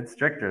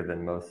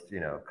than most,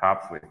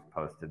 cops we've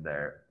posted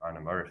there on a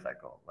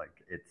motorcycle. Like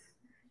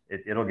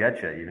it'll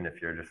get you even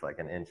if you're just like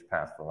an inch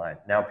past the line.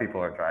 Now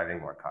people are driving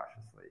more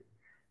cautiously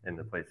in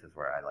the places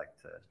where I like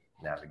to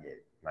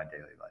navigate my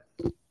daily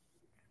life.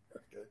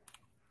 Okay.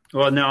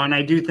 Well, no, and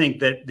I do think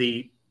that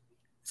the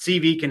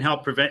CV can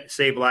help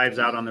save lives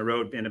out on the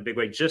road in a big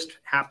way. Just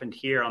happened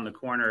here on the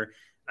corner.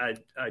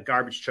 A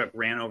garbage truck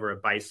ran over a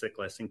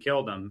bicyclist and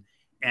killed him.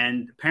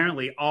 And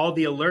apparently all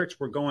the alerts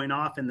were going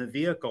off in the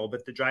vehicle,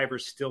 but the driver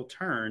still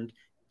turned,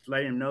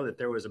 letting him know that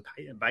there was a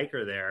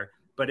biker there.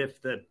 But if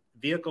the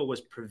vehicle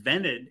was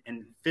prevented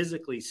and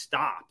physically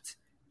stopped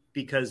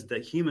because the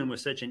human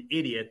was such an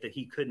idiot that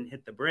he couldn't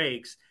hit the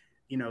brakes,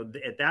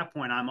 at that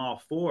point, I'm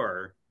all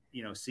for,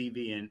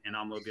 CV and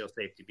automobile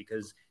safety,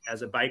 because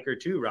as a biker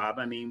too, Rob,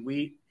 I mean,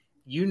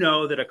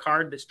 that a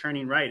car that's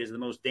turning right is the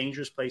most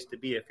dangerous place to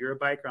be. If you're a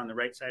biker on the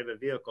right side of a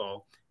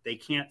vehicle, they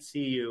can't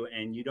see you,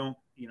 and you don't,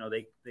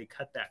 they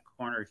cut that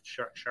corner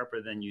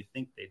sharper than you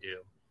think they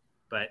do.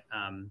 But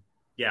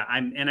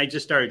I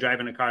just started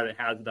driving a car that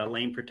has the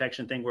lane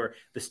protection thing where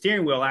the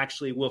steering wheel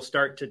actually will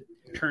start to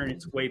turn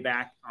its way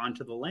back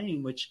onto the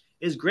lane, which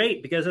is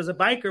great because as a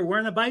biker, we're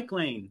in the bike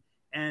lane.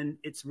 And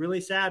it's really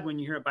sad when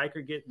you hear a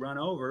biker get run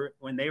over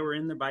when they were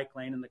in the bike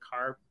lane and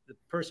the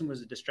person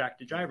was a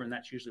distracted driver, and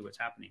that's usually what's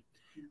happening.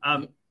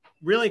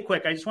 Really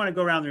quick, I just want to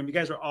go around the room. You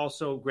guys are all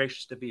so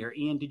gracious to be here.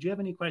 Ian, did you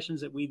have any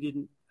questions that we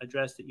didn't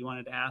address that you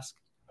wanted to ask?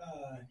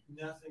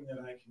 Nothing that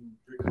I can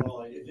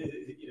recall.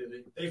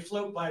 They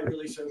float by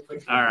really so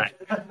quickly. All right.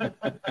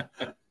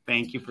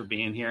 Thank you for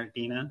being here,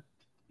 Dina.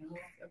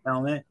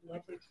 Helmet.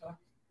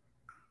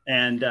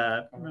 And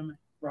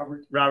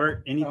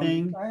Robert,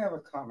 anything? I have a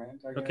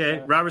comment.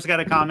 Okay, Robert's got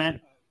a comment.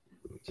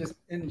 Just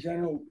in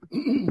general,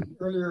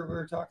 earlier we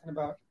were talking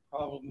about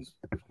problems.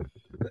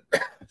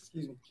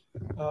 Excuse me,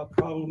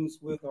 problems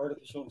with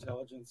artificial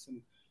intelligence,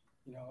 and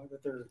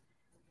that they're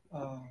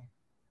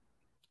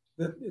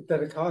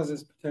that it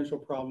causes potential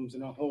problems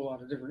in a whole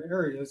lot of different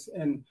areas.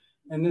 And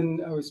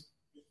then I was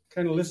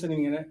kind of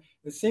listening, and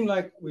it seemed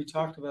like we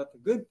talked about the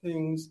good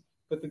things,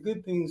 but the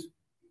good things,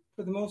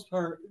 for the most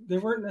part, they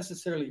weren't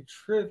necessarily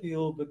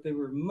trivial, but they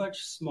were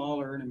much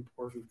smaller and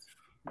important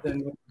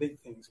than what the big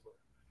things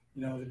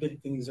were. The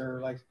big things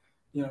are like,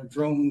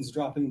 drones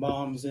dropping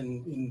bombs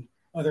in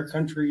other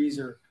countries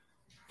or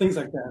things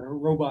like that, or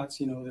robots,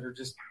 that are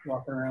just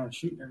walking around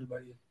shooting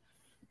everybody.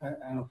 I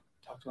don't know if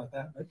we talked about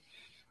that, but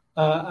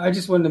I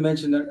just wanted to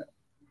mention that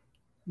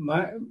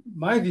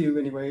my view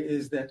anyway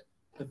is that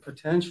the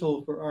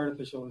potential for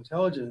artificial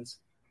intelligence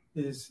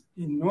is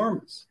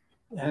enormous,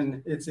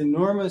 and it's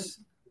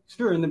enormous,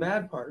 sure, in the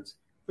bad parts,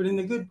 but in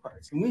the good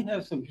parts. And we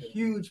have some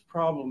huge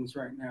problems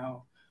right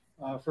now.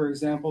 For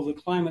example, the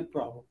climate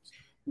problems,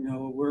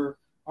 where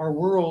our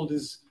world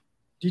is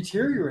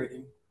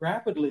deteriorating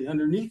rapidly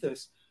underneath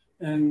us.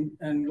 And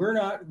we're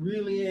not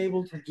really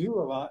able to do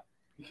a lot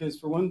because,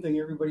 for one thing,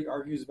 everybody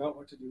argues about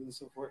what to do and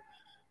so forth.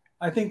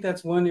 I think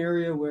that's one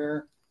area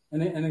where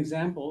an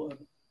example of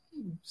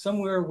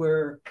somewhere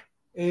where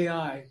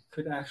AI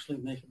could actually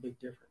make a big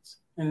difference.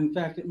 And in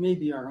fact, it may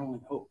be our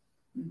only hope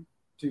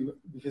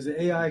because the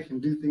AI can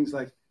do things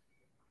like,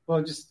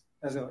 well, just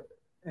as an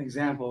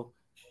example,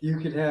 you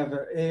could have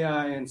an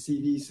AI and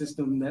CV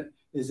system that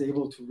is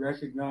able to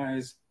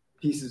recognize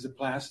pieces of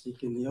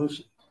plastic in the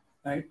ocean.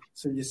 Right,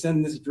 so you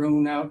send this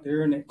drone out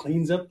there, and it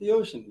cleans up the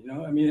ocean.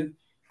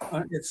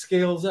 It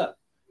scales up.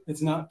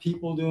 It's not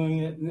people doing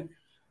it. And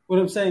what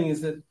I'm saying is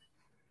that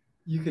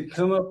you could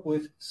come up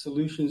with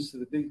solutions to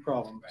the big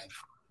problems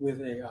with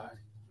AI,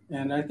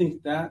 and I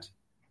think that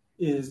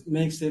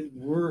makes it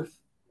worth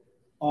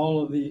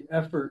all of the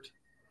effort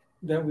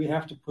that we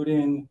have to put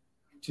in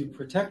to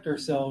protect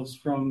ourselves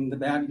from the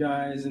bad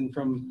guys and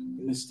from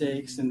the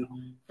mistakes and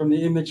from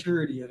the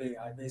immaturity of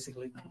AI,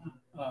 basically.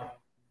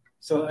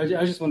 So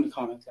I just wanted to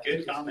comment.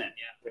 Good comment.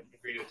 Yeah, I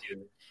agree with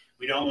you.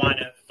 We don't want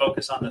to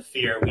focus on the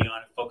fear. We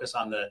want to focus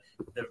on the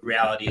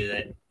reality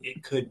that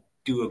it could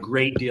do a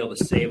great deal to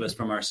save us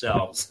from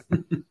ourselves.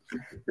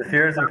 The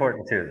fear is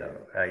important too, though.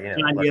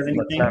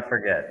 Let's not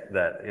forget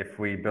that if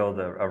we build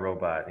a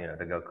robot,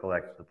 to go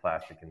collect the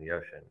plastic in the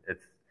ocean,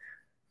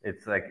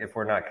 it's like if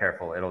we're not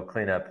careful, it'll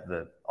clean up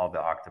all the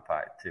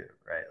octopi too,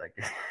 right? Like,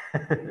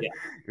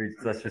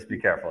 let's just be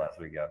careful as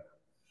we go.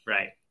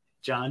 Right.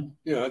 John?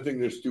 Yeah, I think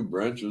there's two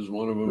branches.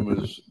 One of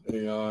them is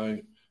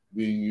AI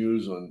being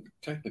used on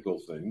technical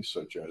things,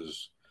 such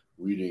as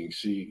reading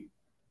sea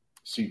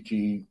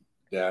CT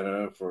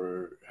data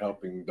for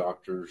helping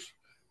doctors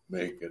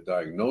make a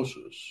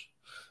diagnosis.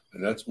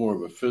 And that's more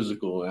of a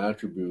physical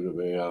attribute of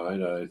AI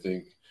that I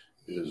think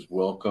is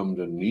welcomed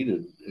and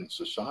needed in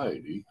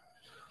society.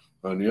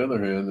 On the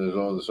other hand, there's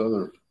all this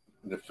other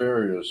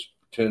nefarious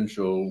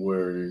potential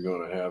where you're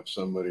going to have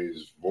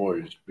somebody's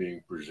voice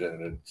being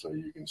presented so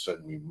you can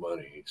send me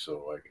money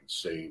so I can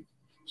save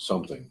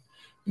something,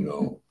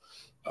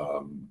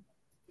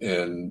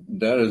 and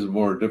that is a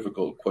more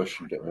difficult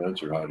question to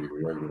answer. How do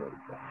you regulate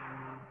that?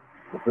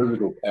 The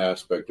physical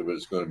aspect of it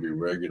is going to be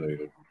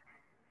regulated,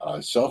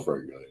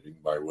 self-regulating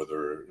by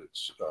whether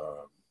it's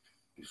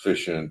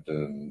efficient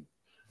and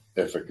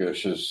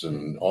efficacious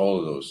and all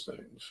of those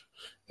things.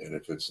 And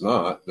if it's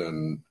not,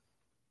 then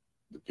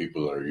the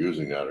people that are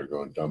using that are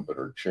going to dump it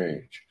or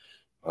change.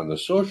 On the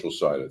social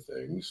side of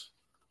things,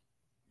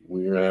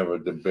 we have a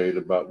debate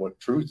about what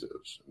truth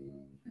is.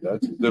 And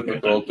that's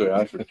difficult to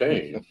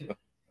ascertain.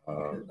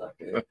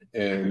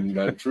 And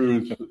that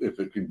truth, if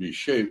it can be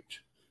shaped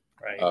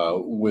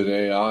with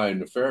AI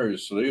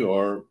nefariously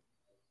or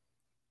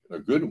in a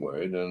good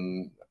way,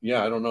 then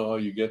I don't know how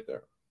you get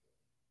there.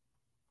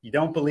 You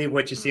don't believe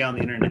what you see on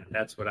the internet.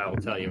 That's what I will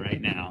tell you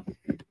right now.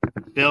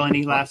 Bill,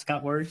 any last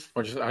words?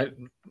 I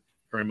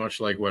very much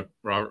like what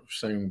Robert was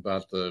saying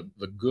about the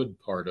good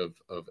part of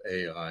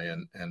AI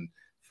and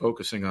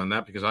focusing on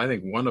that, because I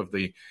think one of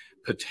the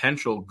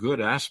potential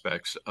good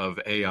aspects of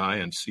AI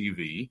and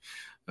CV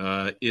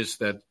is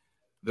that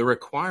the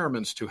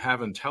requirements to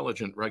have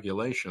intelligent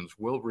regulations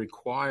will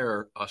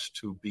require us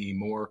to be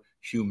more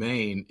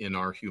humane in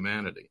our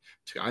humanity.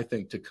 I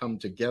think to come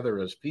together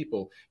as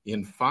people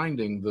in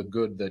finding the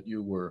good that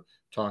you were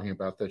talking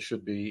about that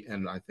should be,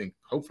 and I think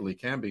hopefully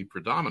can be,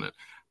 predominant.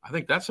 I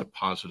think that's a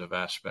positive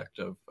aspect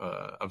of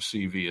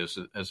CV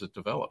as it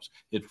develops.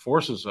 It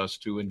forces us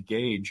to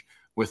engage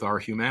with our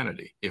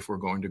humanity if we're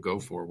going to go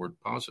forward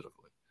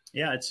positively.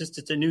 Yeah, it's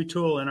a new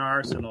tool in our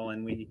arsenal,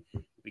 and we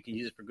can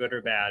use it for good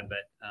or bad, but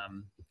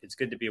it's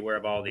good to be aware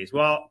of all these.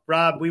 Well,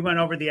 Rob, we went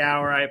over the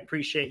hour. I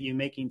appreciate you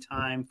making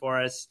time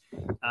for us.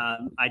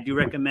 I do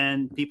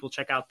recommend people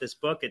check out this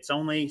book. It's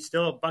only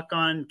still $1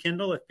 on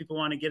Kindle if people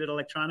want to get it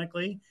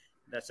electronically.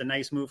 That's a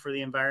nice move for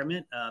the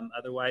environment.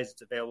 Otherwise,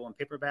 it's available in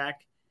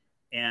paperback.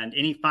 And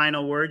any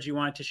final words you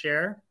want to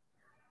share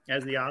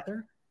as the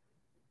author?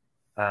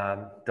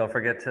 Don't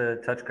forget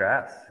to touch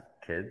grass,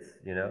 kids.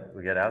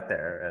 We get out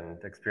there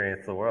and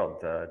experience the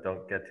world.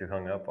 Don't get too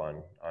hung up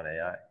on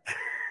AI.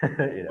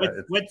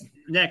 What's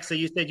next? So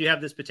you said you have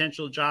this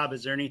potential job.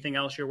 Is there anything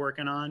else you're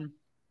working on?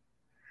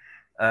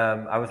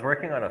 I was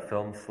working on a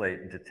film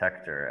slate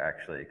detector,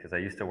 actually, because I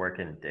used to work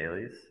in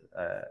dailies,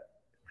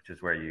 which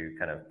is where you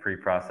kind of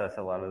pre-process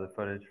a lot of the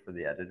footage for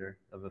the editor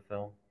of a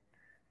film.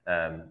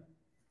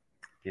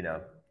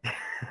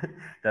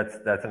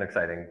 That's an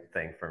exciting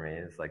thing for me.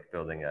 It's like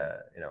building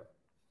a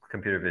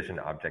computer vision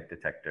object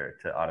detector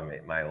to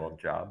automate my old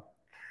job.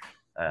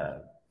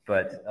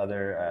 But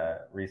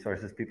other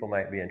resources people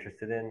might be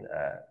interested in,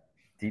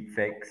 deep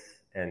fakes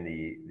and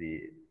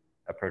the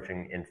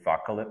approaching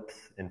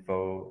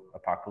info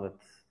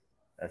apocalypse.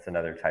 That's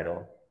another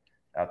title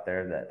out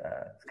there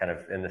that is kind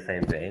of in the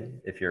same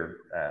vein. If you're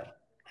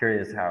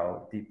curious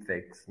how deep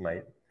fakes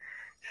might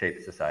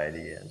shape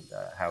society and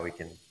how we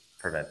can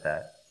prevent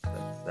that,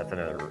 that's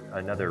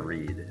another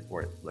read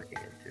worth looking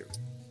into.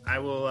 I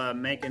will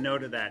make a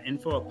note of that.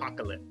 Info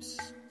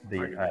apocalypse.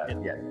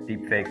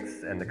 Deep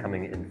fakes and the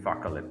coming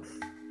infocalypse.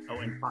 Oh,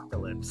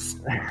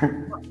 infocalypse.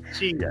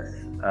 Gee,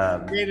 yes.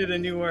 Created a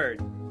new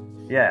word.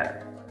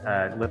 Yeah.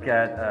 Look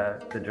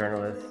at the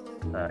journalist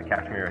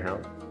Kashmir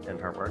Hill and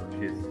her work.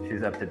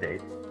 She's up to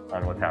date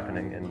on what's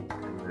happening in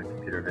the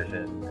computer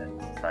vision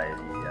and society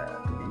feed.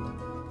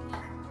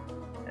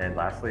 And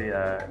lastly,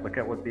 look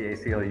at what the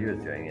ACLU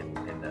is doing in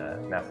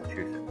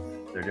Massachusetts.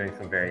 They're doing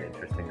some very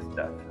interesting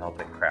stuff,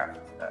 helping craft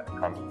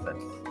common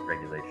sense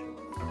regulations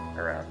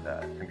around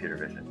computer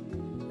vision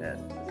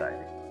and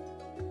society.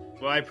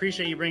 Well, I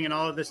appreciate you bringing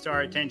all of this to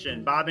our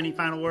attention. Bob, any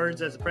final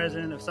words as the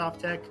president of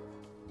SoftTech?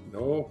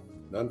 No,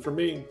 none for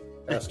me.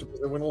 Asked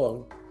as I went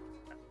along.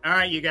 All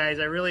right, you guys,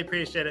 I really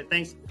appreciate it.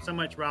 Thanks so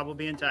much, Rob. We'll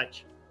be in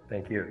touch.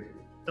 Thank you.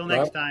 Till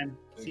next time.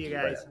 See you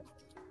guys.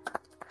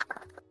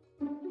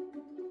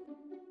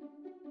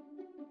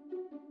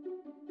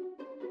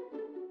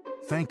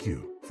 Thank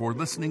you for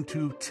listening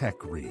to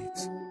Tech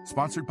Reads,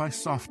 sponsored by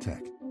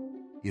SoftTech.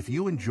 If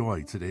you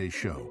enjoyed today's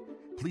show,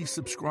 please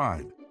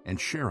subscribe and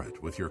share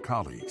it with your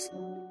colleagues.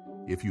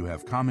 If you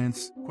have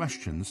comments,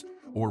 questions,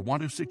 or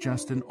want to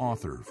suggest an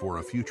author for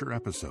a future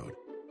episode,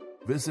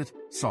 visit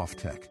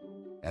SoftTech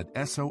at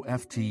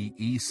softec.org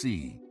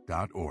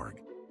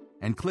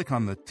and click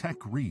on the Tech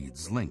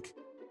Reads link.